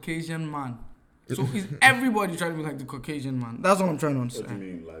Caucasian man. So is everybody trying to be like the Caucasian man? That's what I'm trying to What do you understand.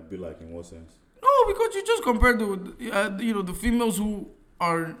 mean, like, be like in what sense? No, because you just compared to the females who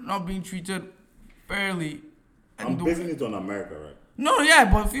are not being treated fairly. I'm basing it on America, right? No,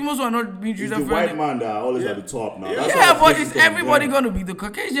 yeah, but females who are not being It's treated the fairly. white man that are always at the top now. That's Yeah, why but I'm is basing it on everybody them. going to be the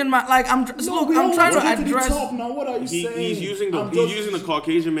Caucasian man? Like I'm trying to address. Now, what are you saying? He's using the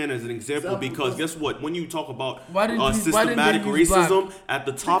Caucasian man as an example because guess what? When you talk about Why didn't they systematic use black? racism, at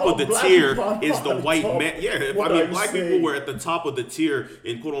the top Because of the black tier people are is not the at the white top. man. Yeah, What I are mean, you black saying? people were at the top of the tier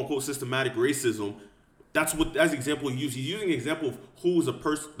in quote unquote systematic racism. That's example he used. He's using an example of who's the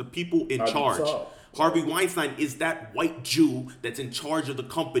people in At the charge. top. Harvey Weinstein is that white Jew that's in charge of the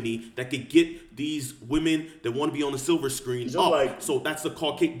company that could get these women that want to be on the silver screen Just up. like- So that's the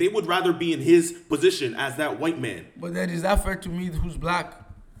Caucasian. They would rather be in his position as that white man. But then is that fair to me who's black?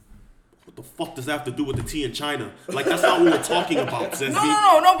 What the fuck does that have to do with the tea in China? Like that's not what we're talking about, Sesbi.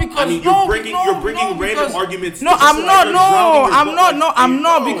 No, because I mean, you're bringing random because- arguments. No, It's I'm just not. you're No, drowning your I'm butt not. like- No, I'm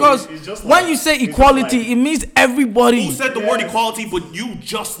not No, because it's just when like- you say it's just equality, like- it means everybody. Who said the word Yes. equality? But you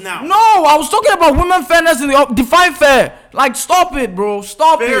just now. No, I was talking about women fairness in the define fair. Like, stop it, bro.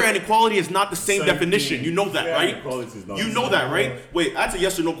 Stop Fair it. and equality is not the same Same definition. thing. You know that, Fair and right? equality is not You the know same. that, right? Wait, that's a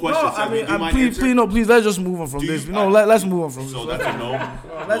yes or no question. No, Sesbi. I mean, Do you mind please, answering? please, let's just move on from Do this. you- No, let's move on from So this. that's a no.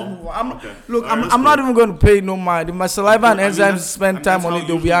 Let's No? move on. Okay. Look, All right, that's I'm not cool. even going to pay no mind. If my saliva and I mean, enzymes that's- spend time that's on how it,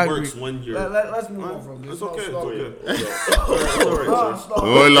 they'll be usually angry. works when you're- Let's move on from this. It's okay. It's Stop okay. it. It's all right, sis.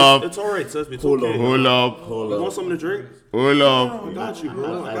 Hold up, It's all right, Sesbi. It's Hold okay. on, hold up, You want something to drink? hold up. I got you,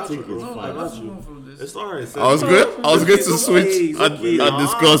 bro. I got you, think bro. it's I fine. got Let's you. move on from this. It's all right. Sesbi. I was good to switch and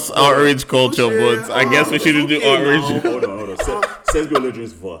discuss outrage culture, but I guess we shouldn't do outrage. Hold on. Says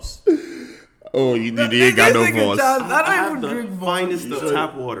Religious Voss. Oh, you ain't got no This nigga voice. Charles, I I don't have even the drink vodka. finest of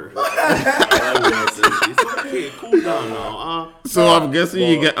tap water. It's okay. Cool down now. So I'm guessing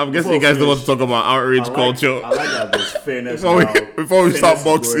you guys don't want to talk about outrage culture. I like that there's fairness Before we- now. before we start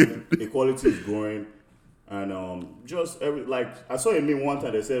Fairness is boxing. growing, equality is growing, and just I saw a meme one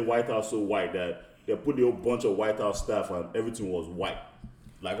time. They said White House so white that they put a whole bunch of White House staff and everything was white,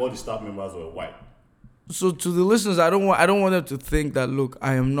 like all the staff members were white. So to the listeners, I don't want them to think that look,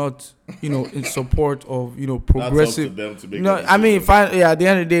 I am not, in support of, progressive. them to make No, that I mean, fine, yeah, at the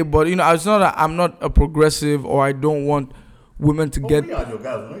end of the day, but it's not that I'm not a progressive or I don't want women to get. We are your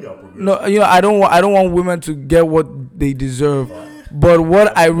guys. We know you're progressive. No, I don't want women to get what they deserve. But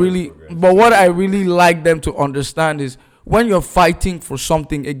what I really like them to understand is when you're fighting for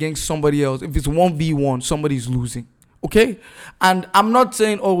something against somebody else, if it's 1v1, somebody's losing. Okay? And I'm not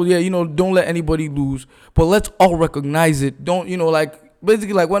saying, oh yeah, don't let anybody lose, but let's all recognize it. Don't,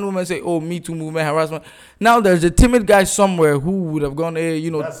 basically like when women say, oh, Me Too movement, harassment. Now there's a timid guy somewhere who would have gone, hey,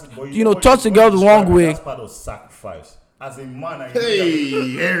 touch the girl the wrong way. That's part of sacrifice. As a man, I know Harry.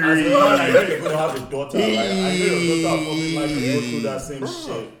 you're going to have a daughter. Like, I know your daughter probably might go through that same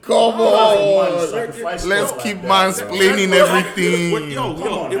shit. Come As a man, on. sacrifice Let's stuff keep like that. mansplaining everything.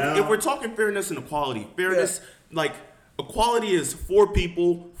 If we're talking fairness and equality, like equality is 4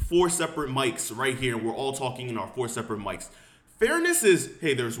 people, 4 separate mics right here. We're all talking in our 4 separate mics. Fairness is,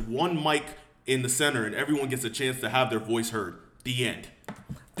 hey, there's one mic in the center and everyone gets a chance to have their voice heard. The end.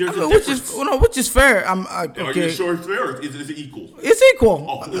 There's a difference. Which is fair. Are you Okay. sure it's fair or is it equal? It's equal.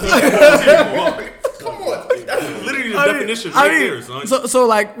 Oh, it's equal. Come on. That's literally the definition right there, son. So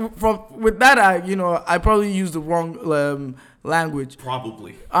like with that, I probably used the wrong language.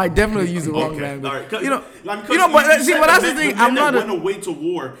 Probably. I definitely used the wrong Okay. language. All right. But see, but that's the thing. I'm not. Went away to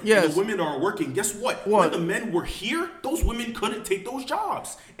war. Yes. And the women are working. Guess what? What? When the men were here, those women couldn't take those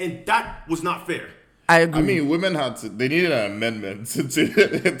jobs, and that was not fair. I agree. I mean, women they needed an amendment to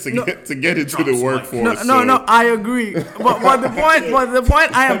get into the Drops workforce. no, I agree. But the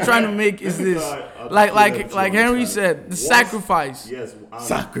point I am trying to make is this: like Henry said, the sacrifice. Yes.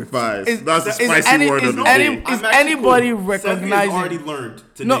 Sacrifice. Is- That's a is spicy any- word is of the any- day. is I'm actually anybody cool. Sesbi has recognizing- already learned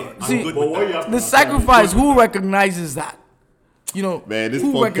today. No, I'm see, good But with what that. you have to The understand is sacrifice. Who recognizes that? Man, this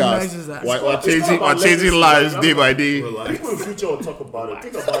who recognizes podcast, that? we're changing lives day by day. people in the future will talk about it.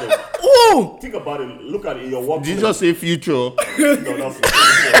 Think about it. Ooh, Think about it. Look at it in your work. Did you just say future? No, not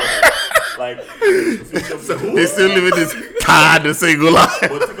future. Like, future. They still living this card single life.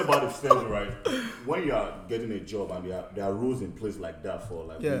 But think about it, Stanley, right? when you are getting a job and there are rules in place like that for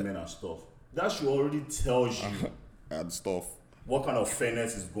like women and stuff, that should already tell you and stuff. What kind of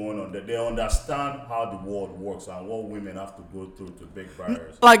fairness is going on? That they understand how the world works and what women have to go through to break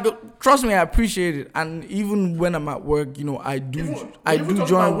barriers. Like, trust me, I appreciate it. And even when I'm at work, you know, I do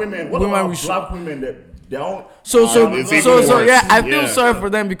join women. What about black women that they don't? So yeah, I feel sorry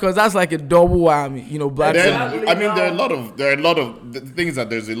for them because that's like a double whammy, you know, black women. I mean, there are a lot of the things that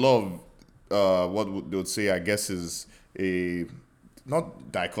there's a lot of what they would say, I guess, is a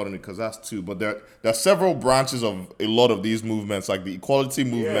not dichotomy because that's two, but there are several branches of a lot of these movements, like the equality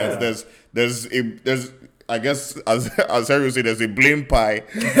movements. Yeah. There's I guess as Harry would say, there's a blame pie.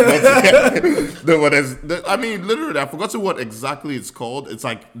 But I mean, literally, I forgot what exactly it's called. It's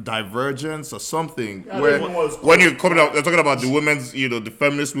like divergence or something. Where when you're coming out, they're talking about the women's, you know, the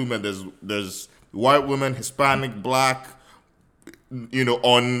feminist movement. There's white women, Hispanic, black, you know,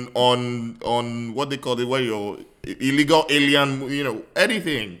 on what they call it, where you're illegal alien, you know,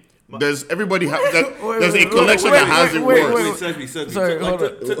 anything. There's everybody. There's a collection that has it worse. Sorry, hold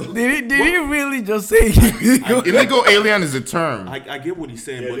on. Did he really just say illegal alien is a term? I get what he's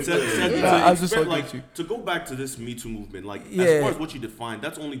saying, but to go back to this Me Too movement, like as far as what you define,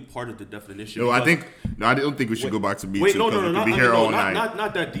 that's only part of the definition. No, I don't think we should go back to Me Too.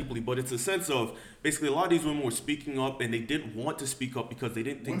 Not that deeply, but it's a sense of basically a lot of these women were speaking up and they didn't want to speak up because they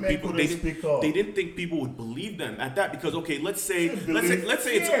didn't think didn't think people would believe them at that. Because okay, let's say let's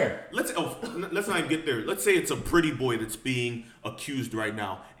not even get there. Let's say it's a pretty boy that's being accused right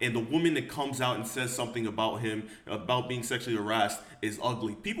now, and the woman that comes out and says something about him, about being sexually harassed, is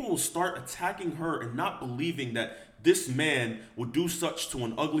ugly. People will start attacking her and not believing that this man would do such to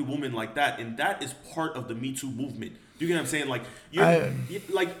an ugly woman like that, and that is part of the Me Too movement. You get what I'm saying?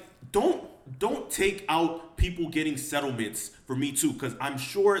 Don't take out people getting settlements for Me Too, because I'm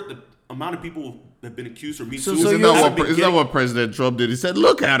sure the amount of people that have been accused for Me Too. Isn't that what President Trump did? He said,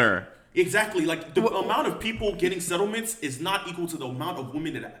 "Look at her." Exactly. Like the amount of people getting settlements is not equal to the amount of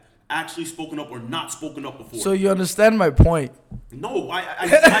women that actually spoken up or not spoken up before. So you understand my point? No, I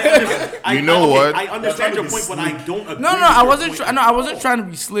understand your point, but I don't agree. No, I wasn't trying to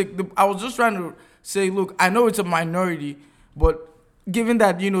be slick. I was just trying to say, look, I know it's a minority, but given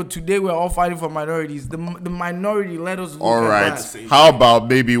that, you know, today we're all fighting for minorities, the minority let us look all right. at that. How about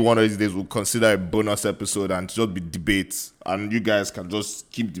maybe one of these days we'll consider a bonus episode and just be debates, and you guys can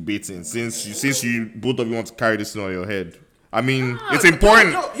just keep debating since you both of you want to carry this thing on your head. I mean, it's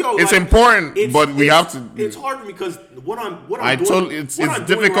important. It's important, but we have to. It's hard because it's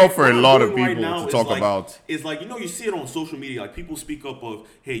difficult for a lot of people to talk about. It's like, you know, you see it on social media. Like people speak up of,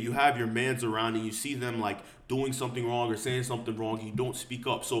 hey, you have your mans around and you see them like doing something wrong or saying something wrong. You don't speak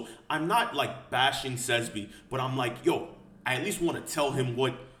up. So I'm not like bashing Cesby, but I'm like, yo, I at least want to tell him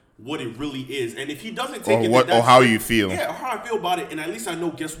what it really is. And if he doesn't take or how you feel. Yeah, or how I feel about it. And at least I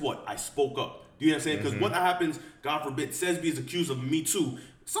know, guess what? I spoke up. You know what I'm saying? Because what happens, God forbid, Cesby is accused of Me Too.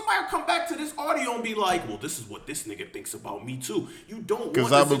 Somebody will come back to this audio and be like, well, this is what this nigga thinks about Me Too. You don't want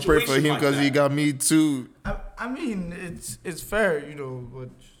because I would pray for him because he got Me Too. I mean, it's fair, you know, but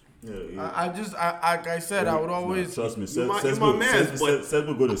like I said, I would always trust me. You're my man.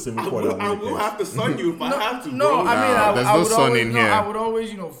 Cesby go to civil court. I will have to son you if I have to. No, I mean, there's no son in here. I would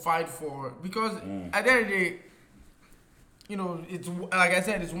always, you know, fight for, because at the end of the day, you know, it's like I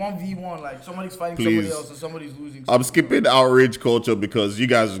said, it's 1v1. Like somebody's fighting somebody else and somebody's losing. I'm skipping outrage culture because you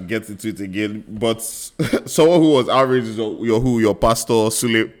guys will get into it again. But someone who was outraged is your pastor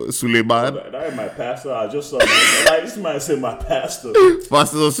Suleiman. That is my pastor. I just saw this man say my pastor.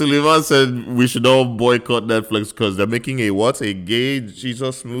 Pastor Suleiman said we should all boycott Netflix because they're making a gay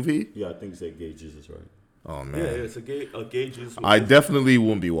Jesus movie. Yeah, I think it's a gay Jesus, right? Oh man, yeah, it's a gay Jesus movie. I definitely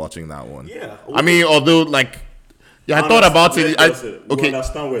won't be watching that one. Yeah, I mean, although like. Yeah, I thought about it. Okay,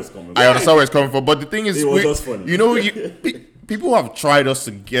 understand where it's coming from. I understand where it's coming from, but the thing is, it was just funny. You know, people have tried us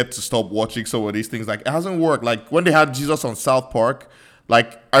to get to stop watching some of these things. Like, it hasn't worked. Like when they had Jesus on South Park,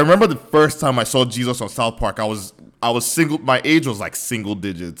 like I remember the first time I saw Jesus on South Park, I was single. My age was like single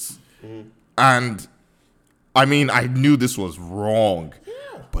digits, and I mean, I knew this was wrong,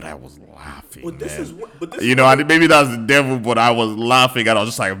 but I was laughing. And maybe that's the devil, but I was laughing, and I was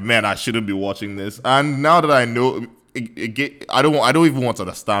just like, man, I shouldn't be watching this. And now that I know, I don't even want to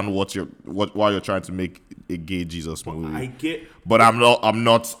understand why you're trying to make a gay Jesus movie. But I'm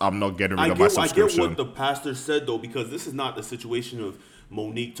not getting rid of my subscription. I get what the pastor said though, because this is not the situation of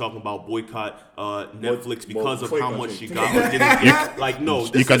Monique talking about boycott Netflix because of how much she got or didn't get. Like, no.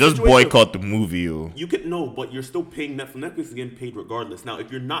 You can just boycott the movie. You can, no, but you're still paying Netflix. Netflix is getting paid regardless. Now, if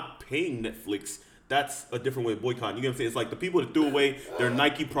you're not paying Netflix, that's a different way of boycotting. You get what I'm saying? It's like the people that threw away their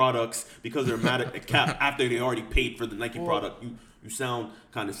Nike products because they're mad at Cap after they already paid for the Nike product. You sound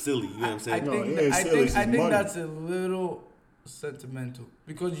kind of silly. You know what I'm saying? I think that's a little sentimental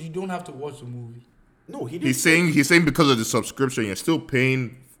because you don't have to watch the movie. No, he didn't. He's saying because of the subscription, you're still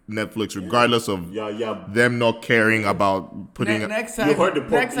paying Netflix regardless of them not caring about putting. Next time,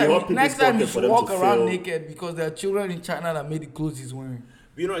 you should walk around naked because there are children in China that made the clothes he's wearing.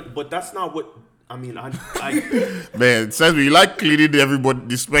 You know, but that's not what. I mean, I Man, it says you like cleaning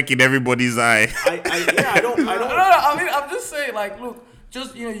the speck in everybody's eye. I don't. No, I mean, I'm just saying, like, look,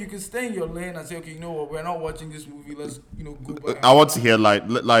 just, you know, you can stay in your lane and say, okay, you know what, we're not watching this movie. Let's, you know, go back. I want to hear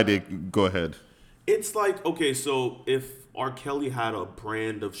Lide, go ahead. It's like, okay, so if R. Kelly had a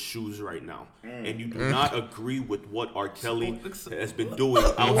brand of shoes right now, and you do not agree with what R. Kelly has been doing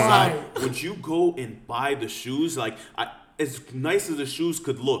outside, would you go and buy the shoes? Like, as nice as the shoes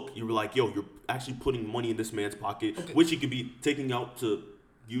could look, you were like, yo, you're actually putting money in this man's pocket, which he could be taking out to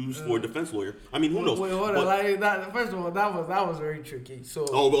use for a defense lawyer. I mean, who knows? Wait, hold on. Like, first of all, that was very tricky. So.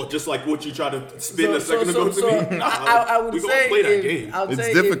 Oh well, just like what you tried to spin a second ago to me. I would say play that game.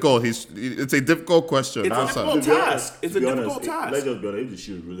 It's difficult. It's a difficult question. It's a difficult task. It's a difficult task. Let's just be honest. If the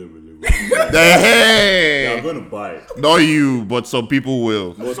shoe is really, really, hey, I'm gonna buy it. Not you, but some people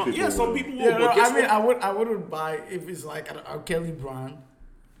will. Some people will. Yeah, no, I mean, I wouldn't buy if it's like an R. Kelly brand.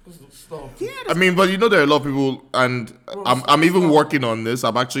 Stuff. Yeah, I mean, but you know, there are a lot of people, and I'm even working on this.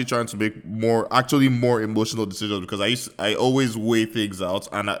 I'm actually trying to make more emotional decisions because I always weigh things out,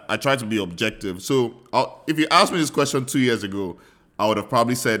 and I try to be objective. So if you asked me this question 2 years ago, I would have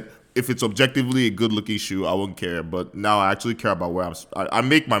probably said if it's objectively a good looking shoe, I won't care. But now I actually care about where I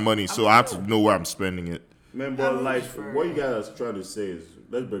make my money, so I have to know where I'm spending it. Man, but like what you guys are trying to say is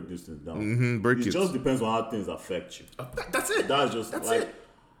let's break this thing down. It just depends on how things affect you. That's it. That's it.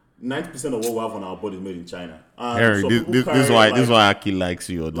 90% of what we have on our body is made in China. Harry, this is why Aki likes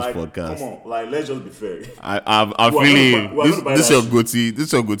you on this podcast. Come on, like let's just be fair. I'm feeling this your goatee.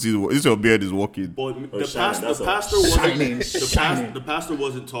 This your beard is working. But the pastor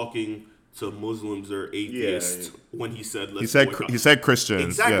wasn't talking to Muslims or atheists when he said he said Christians.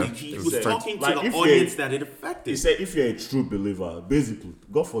 Exactly. Yeah. He was talking to the audience that it affected. He said if you're a true believer, basically,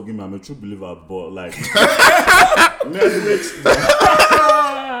 God forgive me, I'm a true believer, but like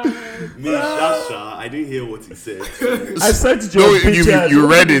I didn't hear what he said. I said to you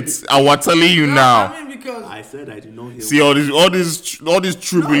read it. I was telling you now. I mean, because I said I did not hear. See, all these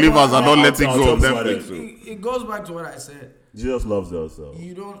true believers are not letting go of them. It goes back to what I said. Jesus loves us, so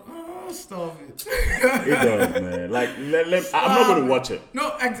you don't stop it. It does, man. Like, I'm not gonna watch it.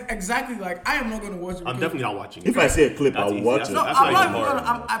 No, exactly. Like, I am not gonna watch it. I'm definitely not watching it. If I see a clip, I'll watch it. No, I'm not even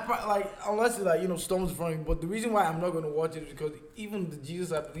gonna. Like, unless it's like, you know, Storm's front me. But the reason why I'm not gonna watch it is because even the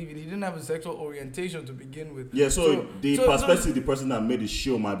Jesus I believe in, he didn't have a sexual orientation to begin with. Yeah. So the perspective the person that made the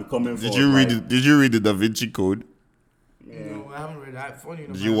show might be coming from. Did you read the Da Vinci Code? Yeah. No, I haven't read that. Funny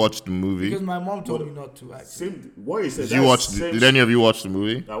enough. Did you watch the movie? Because my mom told me not to. Actually. What you said. Did any of you watch the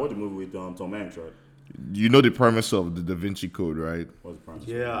movie? I watched the movie with Tom Hanks, right? You know the premise of the Da Vinci Code, right? What's the premise?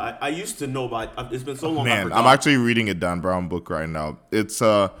 Yeah, I used to know, but it's been so long. Man, I'm actually reading a Dan Brown book right now.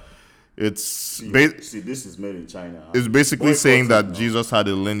 See, this is made in China. It's basically saying that Jesus had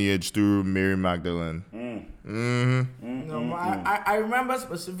a lineage through Mary Magdalene. No, I remember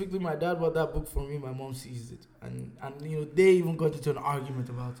specifically my dad bought that book for me. My mom seized it, and you know they even got into an argument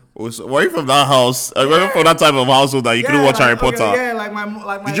about it. Oh, so were you from that house? Were you from that type of household that you couldn't watch Harry Potter? Yeah, like my.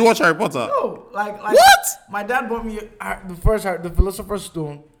 Did you watch Harry Potter? No, like what? My dad bought me the Philosopher's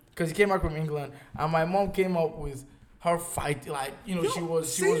Stone because he came back from England, and my mom came up with her fight. Like, you know, she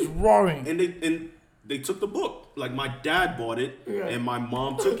was roaring, and they took the book. Like, my dad bought it, and my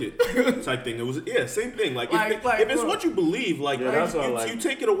mom took it, type thing. It was same thing. Like if it's what you believe, like, that's why, you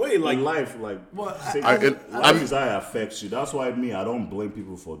take it away. Like life, like life is how it affects you. That's why I don't blame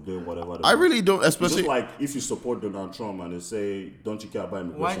people for doing whatever. I really don't, especially just like if you support Donald Trump and they say, "Don't you care about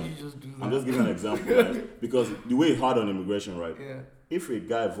immigration?" Why do you just do that? I'm just giving an example, right? Because the way it's hard on immigration, right? Yeah. If a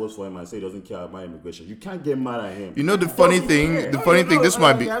guy votes for him and say he doesn't care about immigration, you can't get mad at him. You know the funny thing. This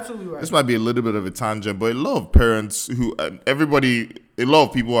might be a little bit of a tangent, but a lot of parents a lot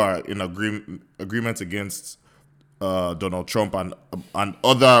of people are in agreement against Donald Trump and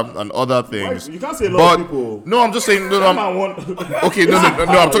other things. You can't say a lot of people. No, I'm just saying. No, okay, no.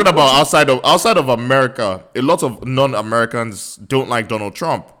 I'm talking about outside of America. A lot of non-Americans don't like Donald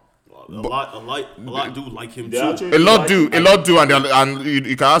Trump. lot do like him They too. actually A lot like- do, and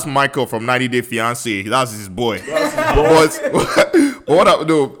you can ask Michael from 90 Day Fiancé. That's his boy. But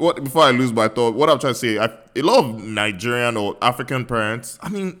what before I lose my thought, what I'm trying to say, a lot of Nigerian or African parents, I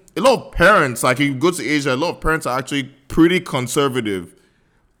mean, a lot of parents, like you go to Asia, a lot of parents are actually pretty conservative,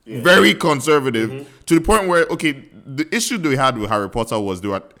 very conservative, to the point where, okay, the issue they had with Harry Potter was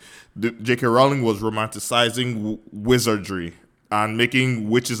J.K. Rowling was romanticizing wizardry and making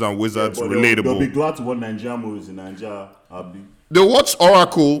witches and wizards but relatable. They'll be glad to watch Nigerian movies in Nigeria. They watch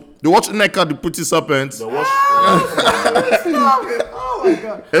Oracle. They watch Nneka the Pretty Serpent. They'll watch. Oh my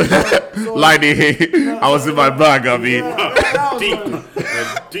god. Lady, I was in my bag, I mean. He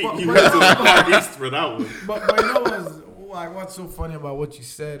went to the Far East for that one. But you know what's so funny about what you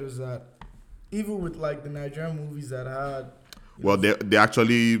said was that even with like the Nigerian movies that had, Well, they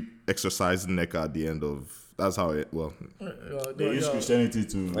actually exercised Nneka at the end of. That's how it. Well, They use Christianity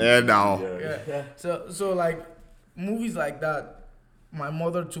to. now. yeah. So like movies like that, my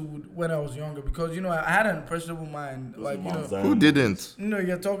mother too when I was younger, because I had an impressionable mind, like Who didn't?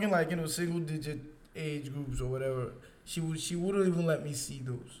 you're talking like single digit age groups or whatever. She wouldn't even let me see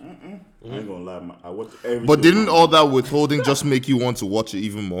those. I ain't gonna lie, I watch everything. But didn't all that withholding just make you want to watch it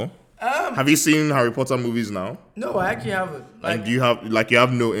even more? Have you seen Harry Potter movies now? No, I actually haven't. And do you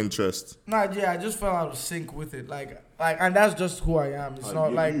have no interest? Nah, yeah, I just fell out of sync with it. Like, and that's just who I am. It's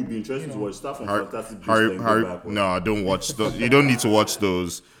not like you'd be interested to watch stuff from Fantastic Beasts. Harry, then go Harry, backward. no, don't watch those. You don't need to watch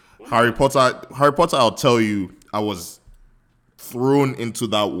those. Harry Potter. I'll tell you, I was thrown into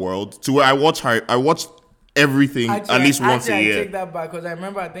that world to where I watched everything at least once a I year. take that back because I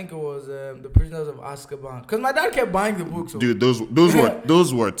remember I think it was the Prisoners of Azkaban, because my dad kept buying the books. So Dude,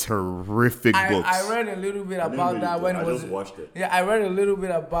 those were terrific books. I read a little bit about that when it was. I just watched it. Yeah, I read a little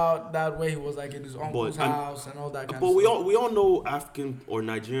bit about that where he was like in his uncle's But- house and all that kind But of we stuff. all know African or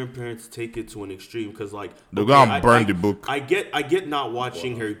Nigerian parents take it to an extreme because like They'll go and burn the book. I get not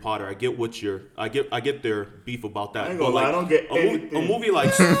watching Harry Potter. I get I get their beef about that. I ain't But gonna lie, like I don't get a anything. movie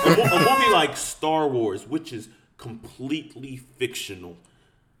like a movie like Star Wars, which is completely fictional.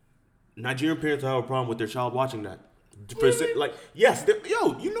 Nigerian parents have a problem with their child watching that. Like yes,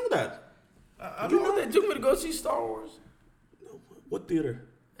 you know that. I don't know. They took me to go see Star Wars. What theater?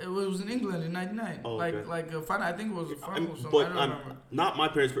 It was in England in '99. Oh, okay. I think it was a final or something. I But don't I'm remember. not my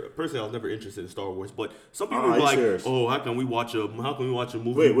parents. Personally, I was never interested in Star Wars. But some people Are were you like, serious? "Oh, how can we watch a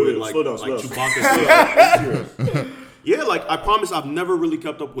movie Wait, with like slow down, like slow down. Chewbacca?" Serious. Yeah, like I promise, I've never really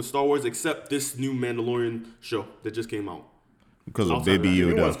kept up with Star Wars except this new Mandalorian show that just came out. Because of Outside of Baby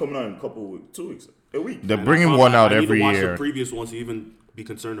that, New one's Yoda. coming out in 2 weeks, a week. They're And bringing I one out I need every to watch year. the previous ones to even be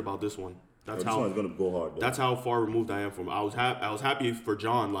concerned about this one. That's This how. one's gonna go hard. Though. That's how far removed I am from. I was happy for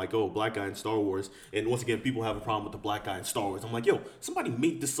John, like, oh, black guy in Star Wars, and once again, people have a problem with the black guy in Star Wars. I'm like, yo, somebody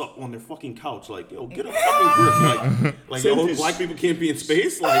made this up on their fucking couch, like, yo, get a fucking grip, like Same yo, thing. black people can't be in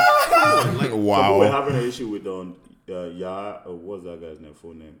space, like, come on, like, Some people were Wow. having an issue with what's that guy's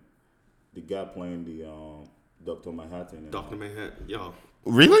full name? The guy playing the Dr. Manhattan. and- Dr. Manhattan, yo,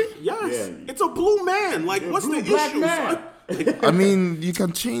 Really? yes, Yeah. it's a blue man, like, what's the blue black issue? man. son? Like, I mean, you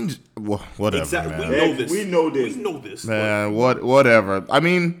can change. Whatever, exactly, man. we know this. We know this. We know this. Man, whatever. I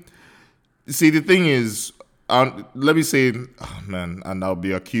mean, see, the thing is, let me say, oh, man, and I'll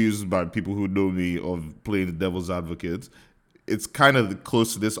be accused by people who know me of playing the devil's advocate. It's kind of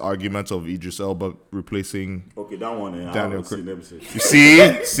close to this argument of Idris Elba replacing. Okay, that one. I Daniel haven't seen episode. You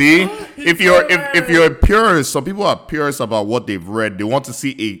see, if you're a purist, some people are purists about what they've read. They want to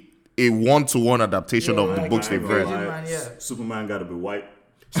see a one-to-one adaptation of the books they've read. Man, yeah. Superman gotta be white.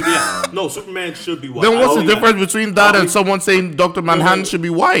 Yeah, no, Superman should be white. Then what's I the don't- difference between that and someone saying Dr. Manhattan should be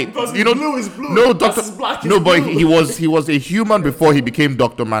white? Because You know, blue is blue. no, That's Doctor. black is No, but blue. he was a human before he became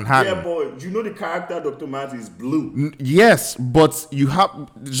Dr. Manhattan. Yeah, boy. You know the character Dr. Manhattan is blue. Yes, but you have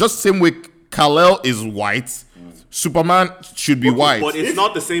just same way Kal-El is white. Superman should be white. But it's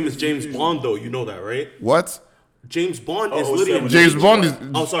not the same as James Bond, though. You know that, right? What? James Bond is 007. literally James Bond is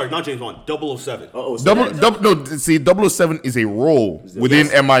Oh, sorry, not James Bond. 007. no. See, 007 is a role within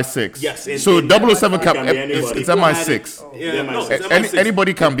Yes. MI6. Yes, and- So and 007 can be it's anybody. it's MI6. Yeah, no, MI6. it's MI6.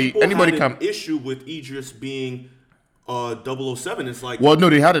 Anybody can be- People anybody had an can- issue with Idris being 007. It's like Well, no,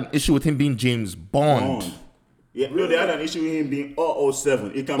 they had an issue with him being James Bond. Yeah, no, they had an issue with him being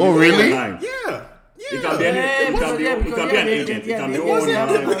 007. It can be Oh, really? 009. yeah. It can be any. It can be. It can be an agent. It can be 009.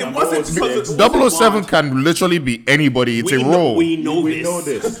 It wasn't because- 007 can literally be anybody. It's a role. We know We know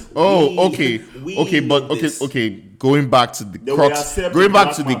this. Oh, okay, we okay, but know okay, this. okay. Going back to the They will crux, accept going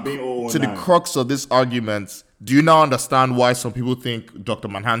back Black to Man being the 009. crux of this argument, do you now understand why some people think Dr.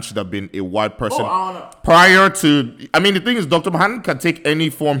 Manhattan should have been a white person I don't know. prior to? I mean, the thing is, Dr. Manhattan can take any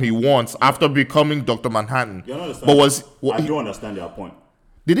form he wants after becoming Dr. Manhattan. You don't understand. But I do understand your point.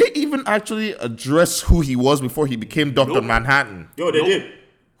 did they even actually address who he was before he became Dr. Nope. Manhattan? Yo, they Nope. did.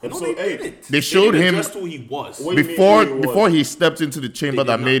 No, Episode they 8. didn't. They showed didn't him address who he was. What do you mean Before he was? he stepped into the chamber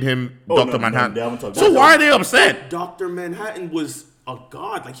They that did made him Oh, Dr. no, Manhattan. they haven't talked So about why are that. they upset? Dr. Manhattan was a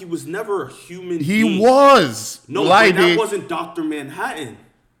god. Like, he was never a human He being. was. No, Like but that they- wasn't Dr. Manhattan.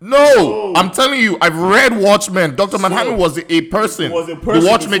 No, I'm telling you, I've read Watchmen. Dr. Manhattan was a person. He was a person the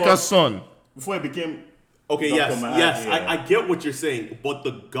watchmaker's before- son. Before he became. Okay, Dr. yes, Manhattan, yes, yeah. I get what you're saying, but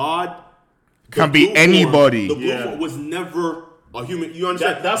the god Can the be blue anybody. Form, the blue Yeah. form was never a human. You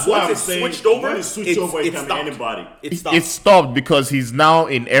understand? That's why Once I'm it saying switched over, when it switched over, it can be stopped. anybody. It stopped. It stopped because he's now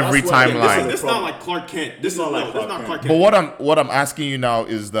in every That's why- Yeah, timeline. this is not like Clark Kent. This is not like no, Clark that's not Clark Kent. Kent. But what I'm asking you now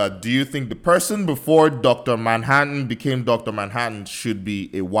is that do you think the person before Dr. Manhattan became Dr. Manhattan should be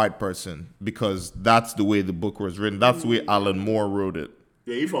a white person? Because that's the way the book was written. That's the way Alan Moore wrote it.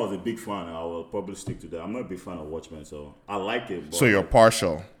 Yeah, if I was a big fan, I would probably stick to that. I'm not a big fan of Watchmen, so I like it. But, So you're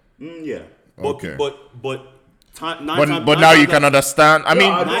partial. yeah. Okay. But But now you can understand. I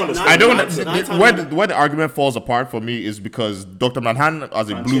mean, I do understand. I don't. nine times Where the argument falls apart for me is because Dr. Manhattan, as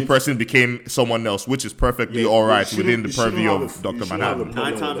a blue change- person, became someone else, which is perfectly Yeah, all you right shouldn't- within the you shouldn't purview have of a- Dr. you shouldn't Manhattan. have a-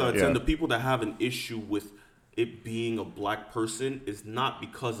 9 times out of 10, Yeah. the people that have an issue with it being a black person is not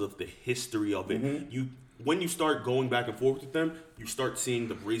because of the history of it. When you start going back and forth with them, you start seeing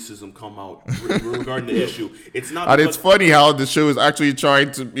the racism come out regarding the issue. It's not. And it's because- funny how the show is actually trying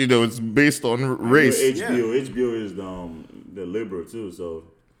to, it's based on race. HBO is the liberal too, so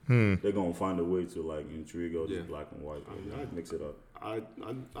they're gonna find a way to like intrigue all this black and white. Mix it up.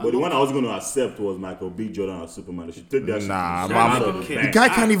 But the one I was gonna accept was Michael B. Jordan as Superman. They should take that. Nah, shit man. out of the The The bank. guy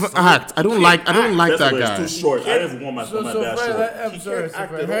can't even act. I don't like That's that why guy. it's too short. I don't even want my So, Superman so that Fred, short. I'm He sorry, can't so act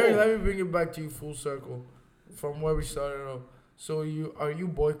Fred, at Harry, all. let me bring it back to you full circle from where we started off. So are you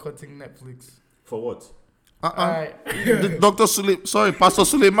boycotting Netflix? For what? Alright. Pastor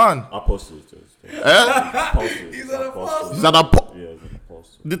Suleiman. Apostles. Eh? Apostles. He's an apostle. Is that a Yeah, he's an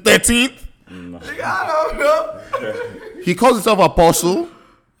apostle. the 13th? I don't know. He calls himself apostle.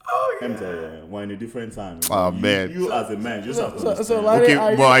 Let me tell you, man, we're in a different time. Oh, you, man. You as a man just have to So understand. like, Okay,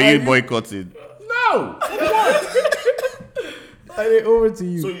 are but are you you boycotting? No! over to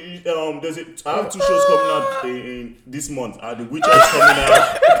you? So I have 2 shows coming out in this month. The Witcher is coming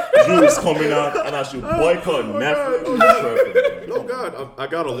out, You is coming out, and I should boycott Netflix. No, God, I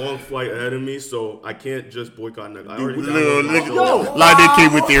got a long flight ahead of me, so I can't just boycott Netflix. I already No, like they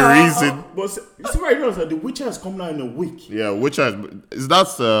came with a reason. But see right here, The Witcher is coming out in a week. Yeah, which is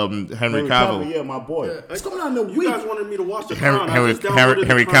that's Henry Cavill. Yeah, my boy. It's coming out in a You week. guys wanted me to watch The Henry- Crown. I Henry- just downloaded The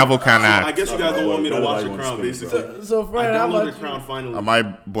Henry Crown. Cavill can't So act. I guess you guys don't want me to That's watch why The you Crown, want to spend basically. So I Fred, how downloaded about The Crown finally. Am I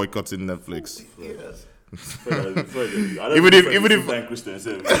boycotting Netflix? Even if- Christian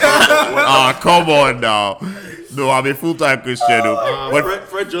said, Ah, come on now. No, I'm a full-time Christian. But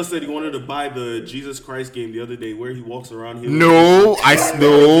Fred just said he wanted to buy the Jesus Christ game the other day, where he walks around here. no, I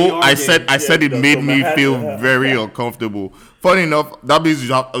said it Yeah, made me Dr. feel Manhattan. very uncomfortable. Funny enough, that means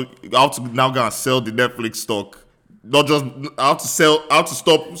you have to now go and sell the Netflix stock. Not just I have to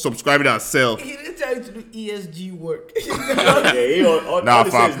stop subscribing and sell. he didn't tell you to do ESG work. all Nah, he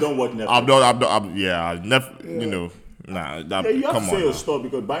fam. says don't watch Netflix. I'm not. Yeah, you know. Nah, that, Yeah, you have come to sell on. your now. store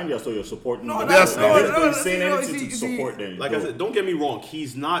because buying their store, you're supporting them. that's not- If they're saying no, anything see, to support them. Like I said, don't get me wrong.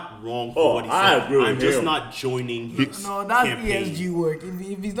 He's not wrong for Oh, what he I said. agree with I'm just him. not joining his No, that's campaign. ESG work.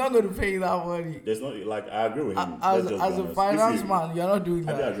 If he's not going to pay you that money, There's not like I agree with him. as Let's just be a honest. finance If you- man, you're not doing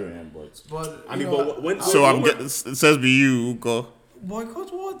I do that. agree with him, but But I you mean, know, but when So when I'm we're- getting. It says be you, Uko.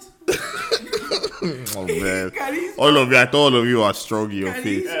 boycott what? Oh man, Can he all of you. I thought all of you are strong in your Can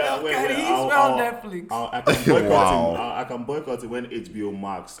he faith. smell, wait, can wait, he I'll- smell I'll- Netflix? I can boycott Wow. it. I can boycott it when HBO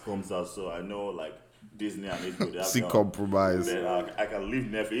Max comes out, so I know like Disney and HBO. They have See their- compromise. Then I can leave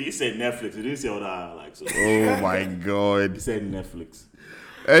Netflix. He said Netflix. He didn't say other like. So Oh my god. he said Netflix.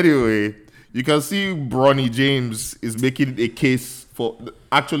 Anyway, you can see Bronny James is making a case for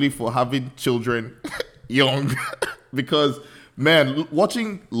having children young because man,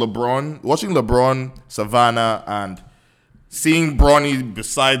 watching LeBron, Savannah, and seeing Bronny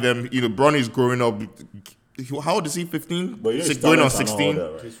beside them, Bronny's growing up. How old is he? 15? But you know, his Going on talents and all 16?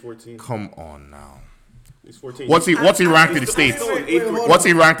 that, right? He's 14. Come on now. He's 14. What's he ranked in the states? Still in eighth grade. What's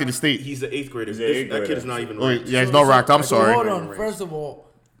he ranked in the state? He's the 8th grader. He's the eighth That kid grader. is not even Oh, ranked. yeah, he's not ranked. I'm So sorry. hold on. First of all,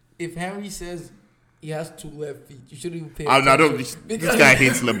 if Henry says he has 2 left feet. You shouldn't even pay I don't. attention. This guy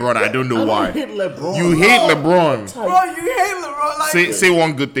hates LeBron. I don't know I why. hate LeBron. You hate LeBron. Bro, you hate LeBron. Like, Say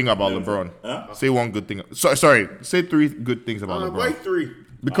one good thing about LeBron. Huh? Say one good thing. Sorry. Say 3 good things about LeBron. Why 3?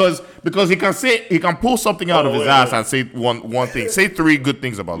 Because he can pull something out of his wait, ass wait. and say one thing. Say 3 good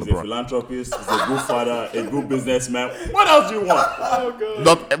things about He's a LeBron. philanthropist. He's a good father. A good businessman. What else do you want? Oh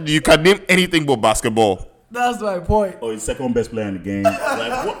God. Not, you can name anything but basketball. that's my point. Oh, he's second best player in the game.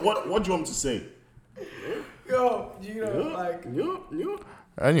 Like what do you want me to say? Yo, you know, like,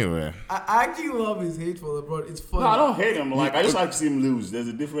 Anyway, I actually love his hate for LeBron. It's funny. No, I don't hate him. Like I just like to see him lose. There's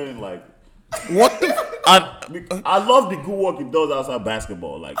a different like. what the? I love the good work he does outside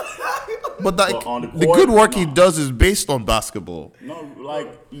basketball. Like But like, But on the the court, good work he no. does is based on basketball. no,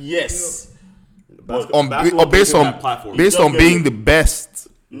 like yes. On Basketball based gives you on that platform. based on Just being give the best.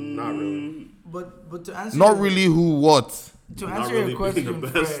 Not really. But to answer Not your- really who what. to Not answer really your question, being the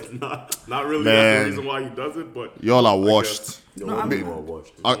best. Fred, Not really. Man. That's the reason why he does it. But Y'all are washed. No, I mean- well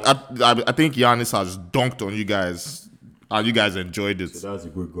watched. I think Giannis has dunked on you guys, and you guys enjoyed it. That's a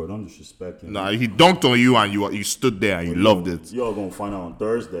good girl. Don't disrespect him. Nah, he dunked on you, and you stood there and you loved it. Y'all gonna find out on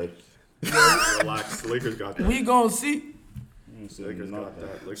Thursday. relax. Lakers got that. we gonna see. Lakers got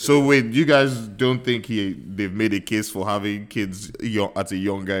that. Lakers So wait, you guys don't think they've made a case for having kids at a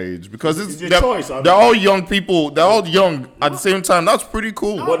younger age? Because It's your they're, choice, I mean. they're all young people. They're all young at the same time. That's pretty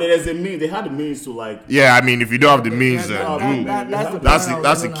cool. But there's a means. They had the means to like. Yeah, I mean, if you don't have the means, Yeah, then that's the That's point the-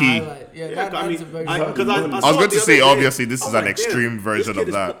 I that's was the gonna key. highlight. Yeah, Yeah, that's I a very mean, good because I point. was saw going it to the say, other day. obviously, this I is was an like, damn, extreme version this kid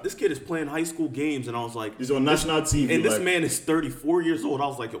of that. This kid is playing high school games, and I was like, He's on national TV. and this like, man is 34 years old. I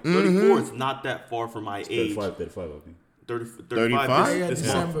was like, yo, Mm-hmm. 34 is not that far from my age. 35, I think. 35 35? Yeah, this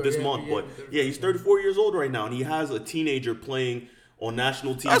December, month. This yeah, month, yeah, but 35. yeah, he's 34 years old right now, and he has a teenager playing on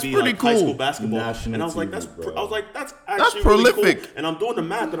national TV, That's pretty like high cool. school basketball. National and I was like, TV, bro. that's actually really prolific. cool. And I'm doing the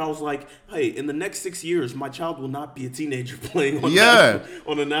math, and I was like, hey, in the next 6 years, my child will not be a teenager playing on Yeah.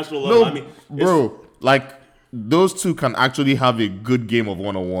 on a national level. No, I mean, bro, like those two can actually have a good game of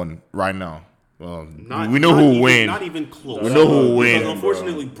 1-on-1 right now. Well, we know who will win. Not even close. We know who will win. Because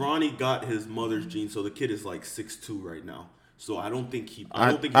unfortunately, Bronny got his mother's gene, so the kid is like 6'2" right now. So I don't think he's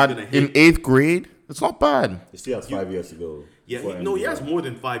gonna hit. In 8th grade, it's not bad. He still has 5 years to go. Yeah, for he NBA. has more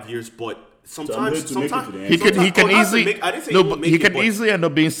than 5 years, but So I'm sometimes, going to make it to the He end. can sometimes- easily I didn't say no, he but won't he make it, can but easily end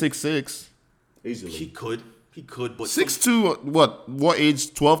up being 6'6". Easily. He could, but 6'2", what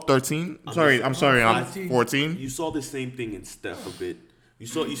age? 12, 13? Sorry, I'm 14. 14. You saw the same thing in Steph a bit. You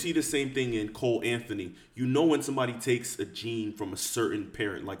see the same thing in Cole Anthony. You know when somebody takes a gene from a certain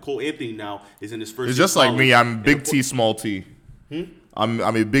parent. Like Cole Anthony now is in his first. It's year just like me. college, I'm and big T, small T. I'm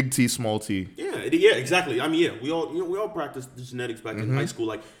a big T, small T. Yeah, exactly. I mean, yeah, we all practiced the genetics back Mm-hmm. in high school.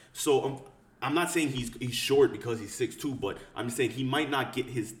 Like, so I'm not saying he's short because he's 6'2", but I'm just saying he might not get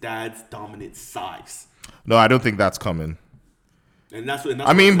his dad's dominant size. No, I don't think that's coming. And that's what.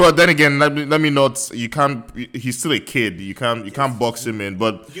 I mean, but then again, let me not. You can't. He's still a kid. You can't box him in.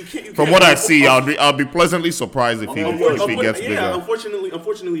 But You can't- from what I see, I'll be pleasantly surprised if he Unfortunately, gets bigger.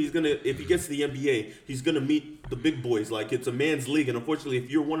 Unfortunately, he's gonna if he gets to the NBA, he's gonna meet the big boys. Like it's a man's league, and unfortunately,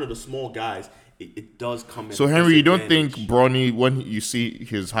 if you're one of the small guys, it does come in. So Henry, you don't think disadvantage. Bronny, when you see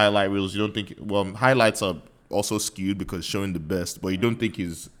his highlight reels, you don't think highlights are also skewed because showing the best, but you don't think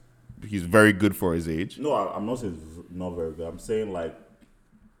he's very good for his age? No, I'm not saying it's not very good. I'm saying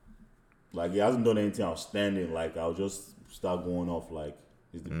like he hasn't done anything outstanding. Like I'll just start going off like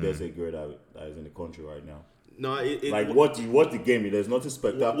he's the best eighth grader that is in the country right now. No, Like what you watch the game, there's nothing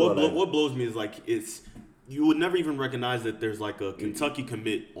spectacular. What blows me is like you would never even recognize that there's like a Kentucky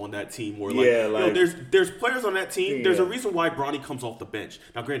commit on that team where like, Yeah, you know, like- there's players on that team. There's a Yeah. reason why Bronny comes off the bench.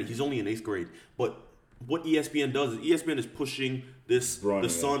 Now, granted, he's only in 8th grade, but what ESPN does is ESPN is pushing this Bronny, the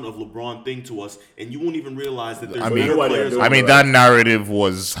son of LeBron thing to us, and you won't even realize that there's I mean- better Nobody players. doing I mean, that narrative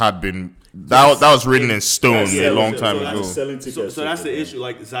had been that was written in stone Yeah, a long so time that's ago. selling tickets So that's for the them. issue.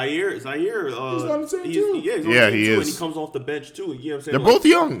 Like Zaire, He's on the team he's, too. yeah, he's on Yeah, the team he too, is. and he comes off the bench too. You know what I'm saying? They're Like, both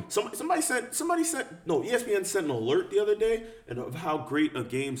young. Somebody sent no ESPN sent an alert the other day and of how great a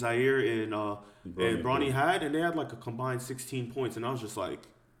game Zaire and Bronny had, and they had like a combined 16 points, and I was just like,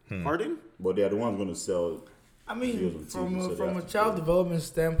 pardon? But they're the ones going to sell. I Videos mean, on from TV, so a, they from a have to child pay. development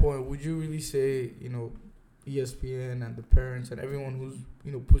standpoint, would you really say, ESPN and the parents and everyone who's,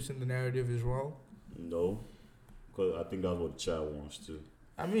 pushing the narrative is wrong? No, because I think that's what the child wants to.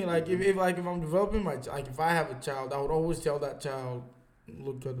 I mean, like if I'm developing if I have a child, I would always tell that child,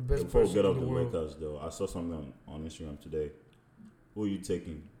 look, you're the best Before we person get in off the the world. Lakers, though, I saw something on Instagram today. Who are you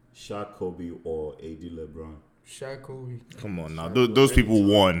taking, Shaq, Kobe, or AD LeBron? Shaq, Kobe. Come on now, those people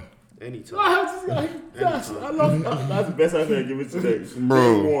won. Anytime. That's the best answer I give it today.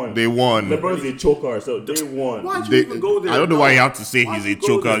 Bro, they won. LeBron's a choker, so they won. Why'd you even go there? I don't know why you have to say Why'd he's a you go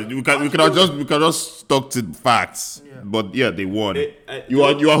choker. there? We could have just stuck to facts. Yeah. But yeah, they won. You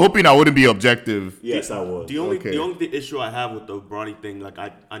You are hoping I wouldn't be objective. Yes, I was. The only Okay. issue I have with the Bronny thing, like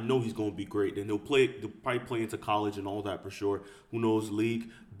I know he's going to be great, and they'll probably play into college and all that for sure. Who knows league?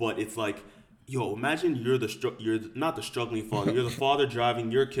 But it's like, yo, imagine you're not the struggling father. You're the father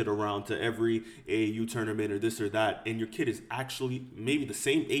driving your kid around to every AAU tournament or this or that, and your kid is actually maybe the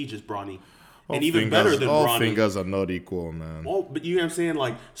same age as Bronny, and even better than all Bronny. fingers are not equal, man. Oh, but you know what I'm saying?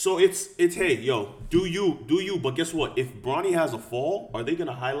 Like, so it's hey, yo, do you? But guess what? If Bronny has a fall, are they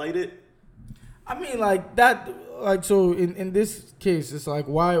gonna highlight it? I mean, like that. Like, so in this case, it's like,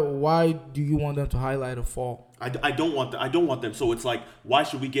 why do you want them to highlight a fall? I don't want them. So it's like, why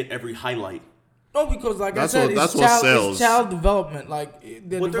should we get every highlight? No, because like That's I said, what- that's it's what child, sells. it's child development. Like the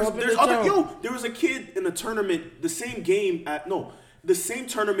But development there's of the other child. there was a kid in the tournament, the same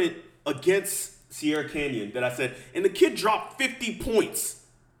tournament against Sierra Canyon that I said, and the kid dropped 50 points.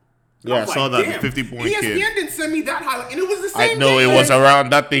 Yeah, I was saw like, that, the damn, 50-point kid. ESPN didn't send me that highlight, and it was the I same. know it game. was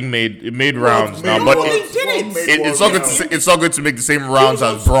around that thing made rounds now, but no, they it, didn't. it's not good. It's not good to make the same rounds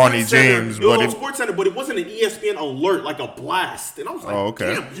as Bronny James, It was but on it, Sports Center, but it wasn't an ESPN alert like a blast. And I was like, Oh,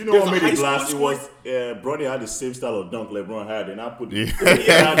 okay. damn, You know there's what a made high it school blast? It score- was Bronny had the same style of dunk LeBron had, and I put Yeah.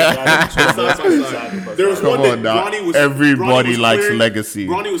 There was Come one on that now. Bronny was. Everybody Bronny was likes clearing- legacy.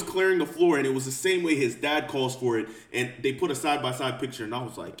 Bronny was clearing the floor, and it was the same way his dad calls for it. And they put a side by side picture, and I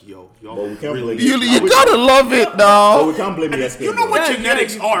was like, "Yo, y'all But we can't really." blame you gotta love it But now. we can't blame ESPN. You know what Yeah,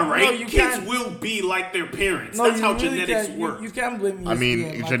 genetics you- are, no, right? you Kids can't- will be like their parents. No, That's you how really genetics can't, work. You can't blame I mean,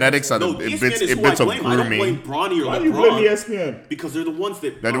 ESPN, like genetics I are said. No, a ESPN bit is a who I bit of blame. I don't blame grooming. Bronny or Why LeBron. do you blame ESPN? Because they're the ones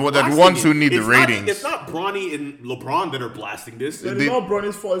that They're the are ones who blasting need it. the It's not- ratings. It's not Bronny and LeBron that are blasting this. It's They- not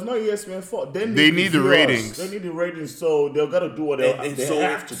Bronny's fault. It's not ESPN's fault. They need the viewers. ratings. They need the ratings, so they've got to do what they And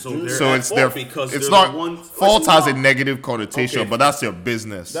have to do. they're So at it's fault their because it's they're not the ones. fault Listen, has a no. negative connotation, Okay. but that's your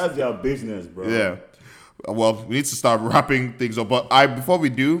business. That's their business, bro. Yeah. Well, we need to start wrapping things up. But before we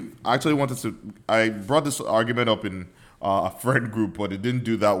do, I actually wanted to. I brought this argument up in a friend group, but it didn't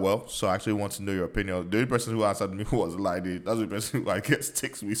do that well. So I actually want to know your opinion. The only person who answered me was Lady. That's the person who I guess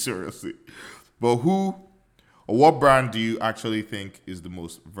takes me seriously. But who or what brand do you actually think is the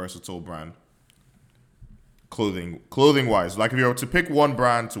most versatile brand? Clothing wise, like if you were to pick one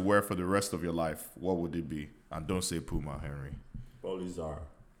brand to wear for the rest of your life, what would it be? And don't say Puma, Henry. Probably Zara.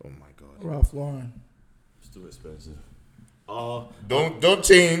 Oh my God. Ralph Lauren. It's too expensive. Don't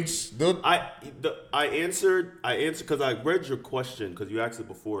change. Don't. I answered because I read your question because you asked it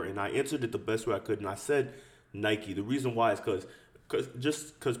before, and I answered it the best way I could, and I said Nike. The reason why is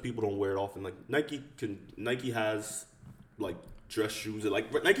because people don't wear it often. Like Nike has like dress shoes, and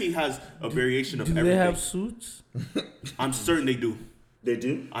like Nike has a variation of Do everything. they have suits? I'm certain they do. They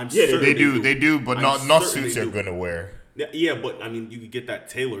do? I'm Yeah, certain They do, but I'm not certain suits they you're do. gonna wear. Yeah, but I mean, you could get that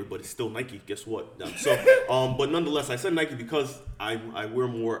tailored, but it's still Nike. Guess what? So, but nonetheless, I said Nike because I wear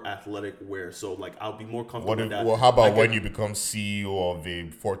more athletic wear, so like I'll be more comfortable with that. Well, how about I when can- you become CEO of a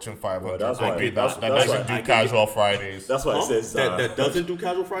Fortune 500 Well, that's why- company that's that why- doesn't I do can casual Fridays? That's why Huh? it says Zara. that doesn't do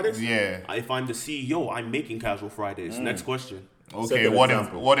casual Fridays? Yeah. If I'm the CEO, I'm making casual Fridays. Next question. Okay. Second What if?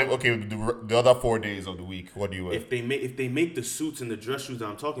 example. What if? Okay. The other 4 days of the week, what do you wear? If they make the suits and the dress shoes that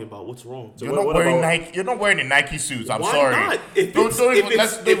I'm talking about, what's wrong? You're what not wearing about- Nike. You're not wearing the Nike suits. I'm Why sorry. not? If Don't it's- even. if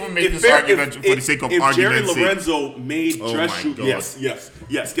Let's it's- don't even make if this Fer- argument if- for the sake of if Jerry argument's sake. Lorenzo made Oh dress my shoes, God.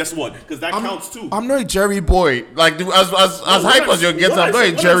 yes. Guess what? Because that counts too. I'm not a Jerry boy. Like as hype as you get, I'm not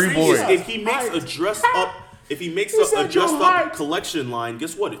a Jerry boy. If he makes a dress up, if he makes a dressed up collection line,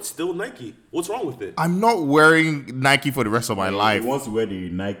 guess what? It's still Nike. What's wrong with it? I'm not wearing Nike for the rest of my He life. wants to wear the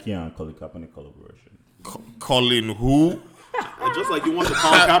Nike and Colin Kaepernick collaboration. Colin who? Just like you want the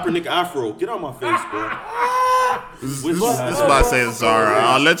Colin Kaepernick afro. Get on my face, bro. This man says Zara.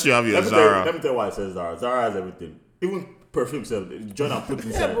 I'll let you have your Let me Zara. tell you why it says Zara. Zara has everything. Even perfume itself. Jordan put Yeah,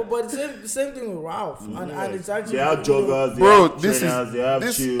 inside. but the same thing with Ralph, and it's actually They have joggers, they Bro, have this trainers, they have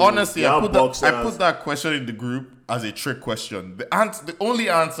is shoes, honestly. they I have put boxers. that question in the group as a trick question. The only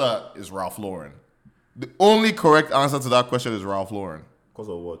answer is Ralph Lauren. The only correct answer to that question is Ralph Lauren Because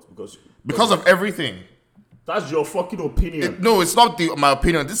of what? because of everything. That's your fucking opinion. No, it's not my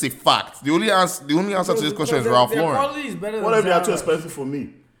opinion. This is a fact. The only answer to this question is Ralph their Lauren. quality is better What than if they are too Zara. expensive for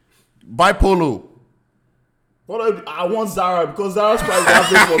me? Buy Polo. What if I want Zara because Zara's price is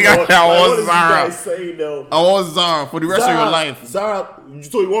average for Yeah, more. I want what is Zara. this guy saying though? I want Zara for the rest of your life. Zara,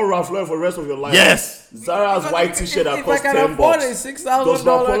 so you want Ralph Lauren for the rest of your life? Yes. Zara's white t-shirt that If costs I can afford $10. a Does $6,000 Ralph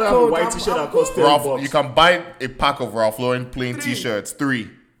Lauren have a coat, white I'm t-shirt that good. costs $10? Ralph, you can buy a pack of Ralph Lauren plain t-shirts, 3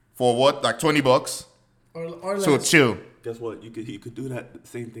 For what? Like $20? Or So less. chill. Guess what? You could do that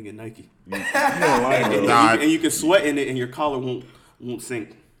same thing in Nike. You ain't lying, bro. Nah. And you can sweat in it, and your collar won't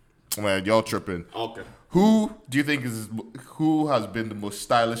sink. Man, y'all tripping. Okay. Who do you think who has been the most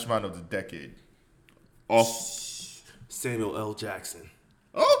stylish man of the decade? Samuel L. Jackson.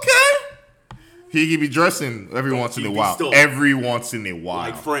 Okay. He be dressing every once in a he be while. still- Every once in a while.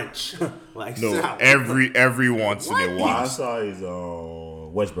 Like French. Like No, South. every once in a My while. answer is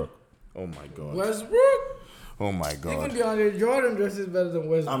Westbrook. Oh my god. Westbrook. Oh my Even god. DeAndre Jordan dresses better than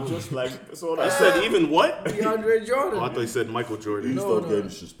Westbrook. I'm just like, so I that's said even what? DeAndre Oh, I Jordan. thought you said Michael Jordan. you No, start no. getting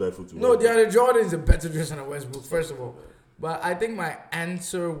disrespectful to No, Westbrook. DeAndre Jordan is a better dresser than Westbrook, first of all. But I think my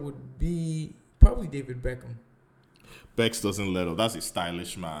answer would be probably David Beckham. Bex doesn't let up. That's a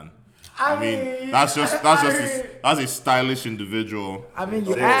stylish man. I I mean, mean, that's a stylish individual. I mean,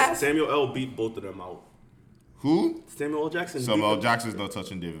 you asked. Samuel L. beat both of them out. Who? Samuel L. Jackson. Samuel beat them. Jackson's not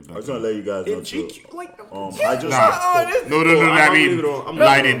touching David I just Beckham. want to let you guys know In too. GQ, like, I just Nah. No. Oh, I I'm mean, leaving it alone. I'm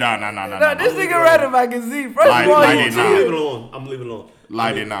light leaving it it down. Nah. No, this nigga read him. I can see. First Lie- of all, lie you it I'm down. leaving it alone. I'm leaving it alone.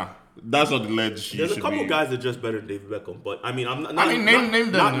 Light it now. That's not the ledge you There's a should couple be. guys that are just better than David Beckham, but I mean, I'm not. I mean, name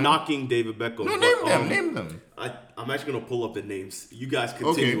them. Not knocking David Beckham. No, but, name them. I'm actually gonna pull up the names. You guys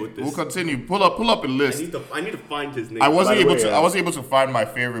continue Okay, with this. we'll continue. Pull up a I list. need to find his name. I wasn't By the able way, to. I wasn't able to find my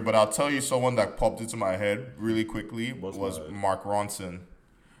favorite, but I'll tell you someone that popped into my head really quickly What's was my head? Mark Ronson.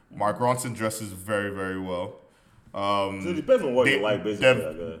 Mark Ronson dresses very, very well. So it depends on what you like, basically,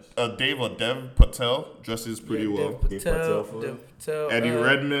 I guess. Dev Patel dresses pretty well. Dave Patel for real? Eddie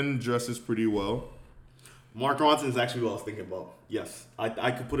Redmond dresses pretty well. Mark Ronson is actually what I was thinking about. Yes,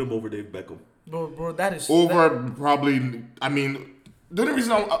 I could put him over David Beckham. Bro, that is Over probably. I mean, the only reason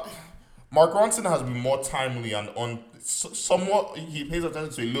Mark Ronson has been more timely and somewhat he pays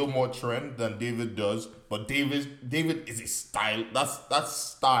attention to a little more trend than David does. But David is a style. That's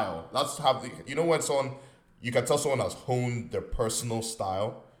style. That's how when someone you can tell someone has honed their personal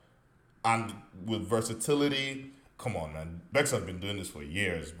style, and with versatility. Come on, man. Bex has been doing this for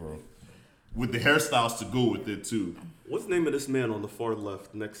years, bro. With the hairstyles to go with it too. What's the name of this man on the far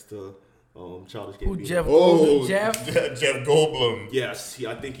left next to Childish Who, Gambino? Jeff? Oh, Jeff? Jeff Goldblum. Yes,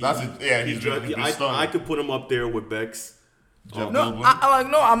 I think he. That's it. Yeah, he's been I stunning. could put him up there with Bex. Jeff No,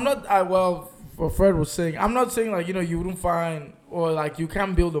 Goldblum. I'm not. Well, what Fred was saying, I'm not saying like you wouldn't find or like you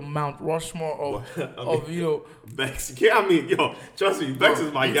can't build a Mount Rushmore of Bex. Yeah, I mean, trust me, Bex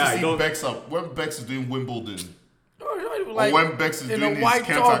is my You need to guy. see Don't Bex up. When Bex is doing Wimbledon, like, or when Bex is in doing a his white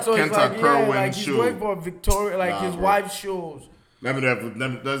talk, so it's like, Kerwin like he's show. going for Victoria, like Nah, his bro. wife shows.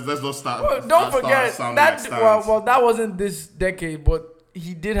 Let's not start. Well, don't forget sounding that. like stands. Well, that wasn't this decade, but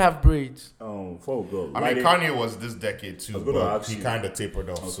he did have braids. Before we go, I mean, Kanye was this decade too, was gonna but ask he you. kind of tapered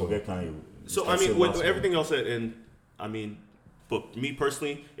off. Don't So forget Kanye. So I mean, with everything else said, and I mean, but me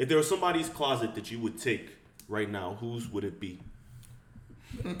personally, if there was somebody's closet that you would take right now, whose would it be?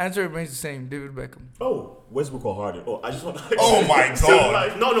 Answer remains the same. David Beckham. Oh, Westbrook or Harden? Oh, I just want. Oh my So, God.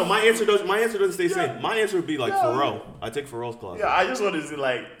 like, No, my answer doesn't stay the same. My answer would be like Pharrell. I take Pharrell's closet. yeah, I just want to see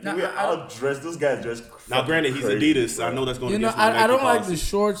like the way I'll dress. Those guys dress. Now, granted, he's crazy, Adidas. bro. I know that's going to You know, against my I Nike don't like policy. the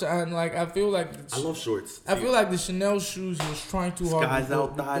shorts and like I feel like I love shorts. I feel like the Chanel shoes he was trying too hard. Guys to go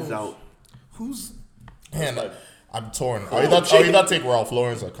out, with thighs those. out. who's? Man, like- I'm torn. Oh, I'll either take Ralph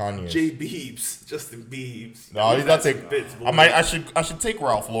Lauren or Kanye. J. Beebs, Justin Biebs. No, I'll either take. Fits, boy. I should take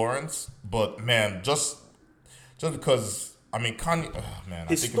Ralph Lauren's, but man, just because I mean Kanye. Man, I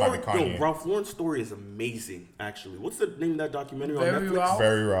His think it might story, be Kanye. Ralph Lauren's story is amazing. Actually, what's the name of that documentary on Very Netflix? Ralph?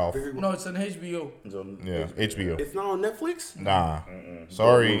 Very Ralph. No, it's on HBO. Yeah, HBO. It's not on Netflix. Nah,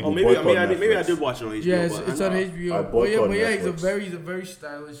 sorry. Oh, maybe boycott I Netflix. did watch it on HBO. Yeah, but it's I on know- I HBO. boycott But yeah, he's a Netflix. very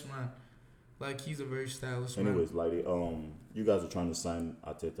stylish man. Like he's a very stylish man. Anyways, like you guys are trying to sign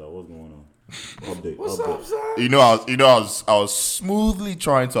Arteta. What's going on? Update. What's update. up, son? I was smoothly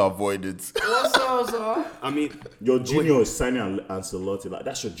trying to avoid it. What's up, son? I mean, Your junior is signing Ancelotti. Like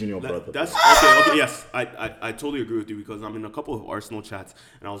that's your junior brother. that's okay. Yes, I totally agree with you because I'm in a couple of Arsenal chats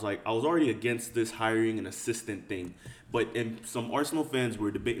and I was already against this hiring an assistant thing. But and some Arsenal fans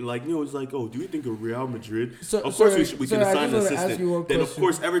were debating, it's like, oh, do you think of Real Madrid? So- of course, sorry, we sorry, can I assign just an wanna ask you one assistant. Then, of question.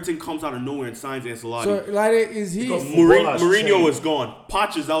 course, Everton comes out of nowhere and signs Ancelotti. So, like, is he? Because- Mourinho Football has changed. is gone.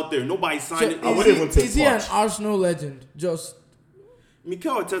 Poch is out there. Nobody signed it. I wouldn't even take Is he an Poch. Arsenal legend? Just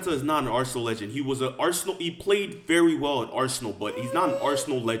Mikel Arteta is not an Arsenal legend. He was an Arsenal. He played very well at Arsenal, but he's not an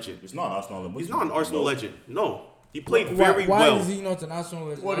Arsenal legend. It's not an Arsenal. He's not an Arsenal No. legend. No, he played why, very why well. is he not an Arsenal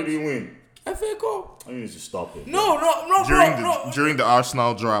legend? What did he win? FA Cup? I need to stop it. No, During bro. the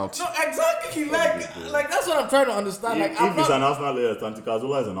Arsenal drought. No, exactly. thinking? Like that's what I'm trying to understand. Like, If he's an Arsenal player, Santi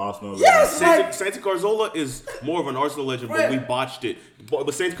Cazorla is an Arsenal legend. yes, like Santi Cazorla is more of an Arsenal legend, but Right. we botched it.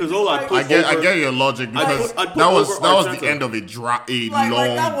 But Santi Cazorla, I I get your logic because I'd put that was over the Arteta. end of a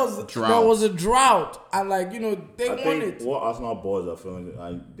long that was drought. a drought, and like they I won think it. what Arsenal boys are feeling,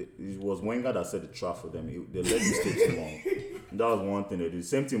 it was Wenger that set the trap for them. They let mistakes too long. That was one thing they did.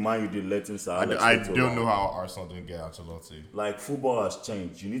 Same thing Man U did letting Sir Alex I take too don't long. know how Arsenal didn't get Ancelotti. Like football has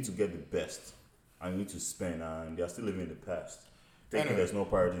changed. You need to get the best, and you need to spend, and they are still living in the past. Thinking Anyway. there's no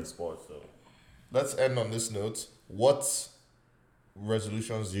priority in sports. So Let's end on this note. What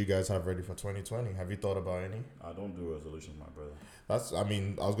resolutions do you guys have ready for 2020? Have you thought about any? I don't do resolutions, my brother. I was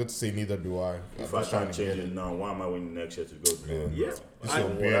going to say neither do I. If I'm I just trying can't to change get it now, why am I waiting next year to go do it? Yeah. This I- your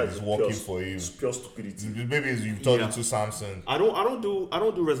beard is working pure- for you. It's pure stupidity. Maybe it's you've turned Yeah. into Samson I don't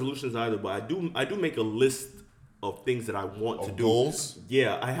do resolutions either, but I do make a list of things that I want to of do. goals.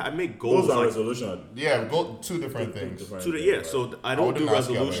 Yeah, I make goals. Those are like, resolutions. Yeah, go two different things. so I don't do wouldn't ask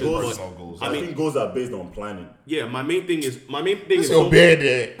you about resolutions. your but personal goals. I think goals are based on planning. yeah, my main thing is It's your beard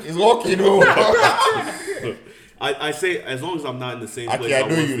there. It's working over. I say as long as I'm not in the same place. Okay, I know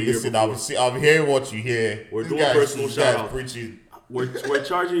was you the year listen. before. I'm hearing what you hear. We're This doing guy's- personal this guy's shout-outs. preaching. We're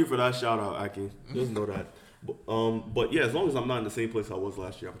charging you for that shout out, Aki. Just know that. But yeah, as long as I'm not in the same place I was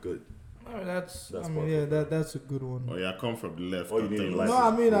last year, I'm good. That's perfect. that's a good one. Oh yeah, I come from the left. All you I'm need telling in you. life No,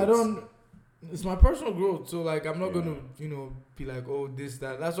 I mean I growth. don't. It's my personal growth, so like I'm not Yeah. gonna be like, oh, this,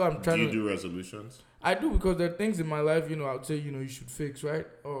 that. That's why I'm Do trying you to. do resolutions? I do, because there are things in my life, I would say, you should fix, right?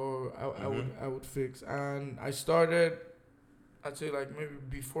 Or I would fix. And I started, I'd say like maybe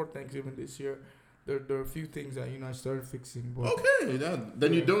before Thanksgiving this year, there are a few things that, I started fixing. But Okay,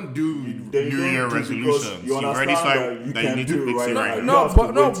 then you don't do Then New you don't Year do, because resolutions. You already understand started that you that you can need do to it fix right it now. right You now. No, have to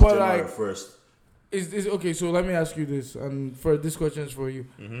but- no, wait till but, January like- 1st. is okay, so let me ask you this, and for this question is for you.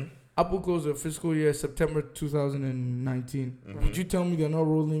 Mm-hmm. Apple closed their fiscal year September 2019. Would you tell me they're not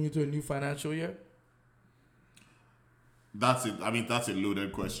rolling into a new financial year? That's it. I mean, that's a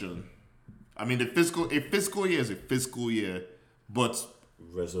loaded question. I mean, a fiscal year is a fiscal year, but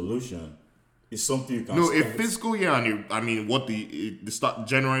Resolution is something you can no, a start. fiscal year and what the start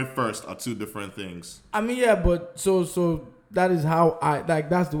January 1st are two different things. I mean, yeah, but so that is how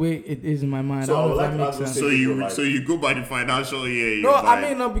that's the way it is in my mind. So I don't know I if would that like makes to sense. ask So people you like- you go by the financial year. No, you're I like-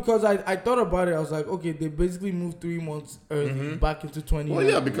 mean, no, because I thought about it. I was like, okay, they basically moved 3 months early back into 20. Well,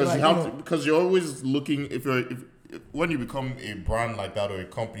 yeah, because like, you have to, because you're always looking if when you become a brand like that or a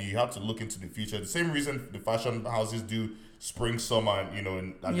company, you have to look into the future. The same reason the fashion houses do spring, summer,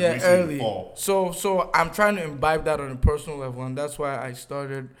 and yeah, recently early. fall. So I'm trying to imbibe that on a personal level, and that's why I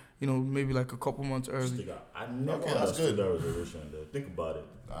started, maybe like a couple months early. I never Okay, that's understood good. that resolution. Though. Think about it.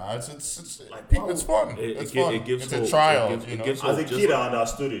 It's Like, it's fun. It's fun. It gives It's hope. a trial. It gives As a hope. Just kid, like- I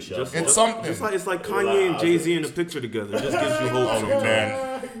understood it. Sha. just It's like- something. It's like Kanye and Jay-Z in a picture together. It just gives you hope Oh sometimes.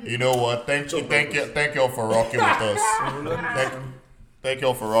 man, you know what? Thank you all for rocking with us. Thank you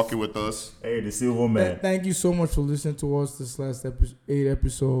all for rocking with us. Hey, the silver man. Thank you so much for listening to us this last 8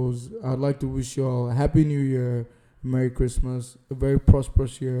 episodes. I'd like to wish you all a happy New Year, Merry Christmas, a very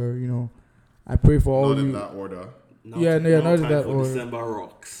prosperous year. I pray for all Not in you. that order, Now Yeah, time- yeah, now not in time that for order. December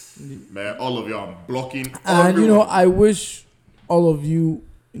rocks. man. All of y'all, I'm blocking. And everyone. I wish all of you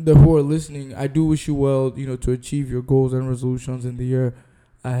who are listening, I do wish you well, to achieve your goals and resolutions in the year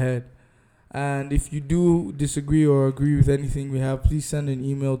ahead. And if you do disagree or agree with anything we have, please send an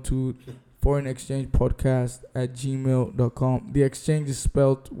email to foreignexchangepodcast@gmail.com. The exchange is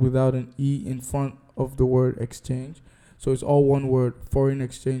spelled without an E in front of the word exchange. So it's all one word,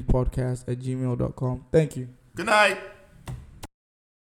 foreignexchangepodcast@gmail.com. Thank you. Good night.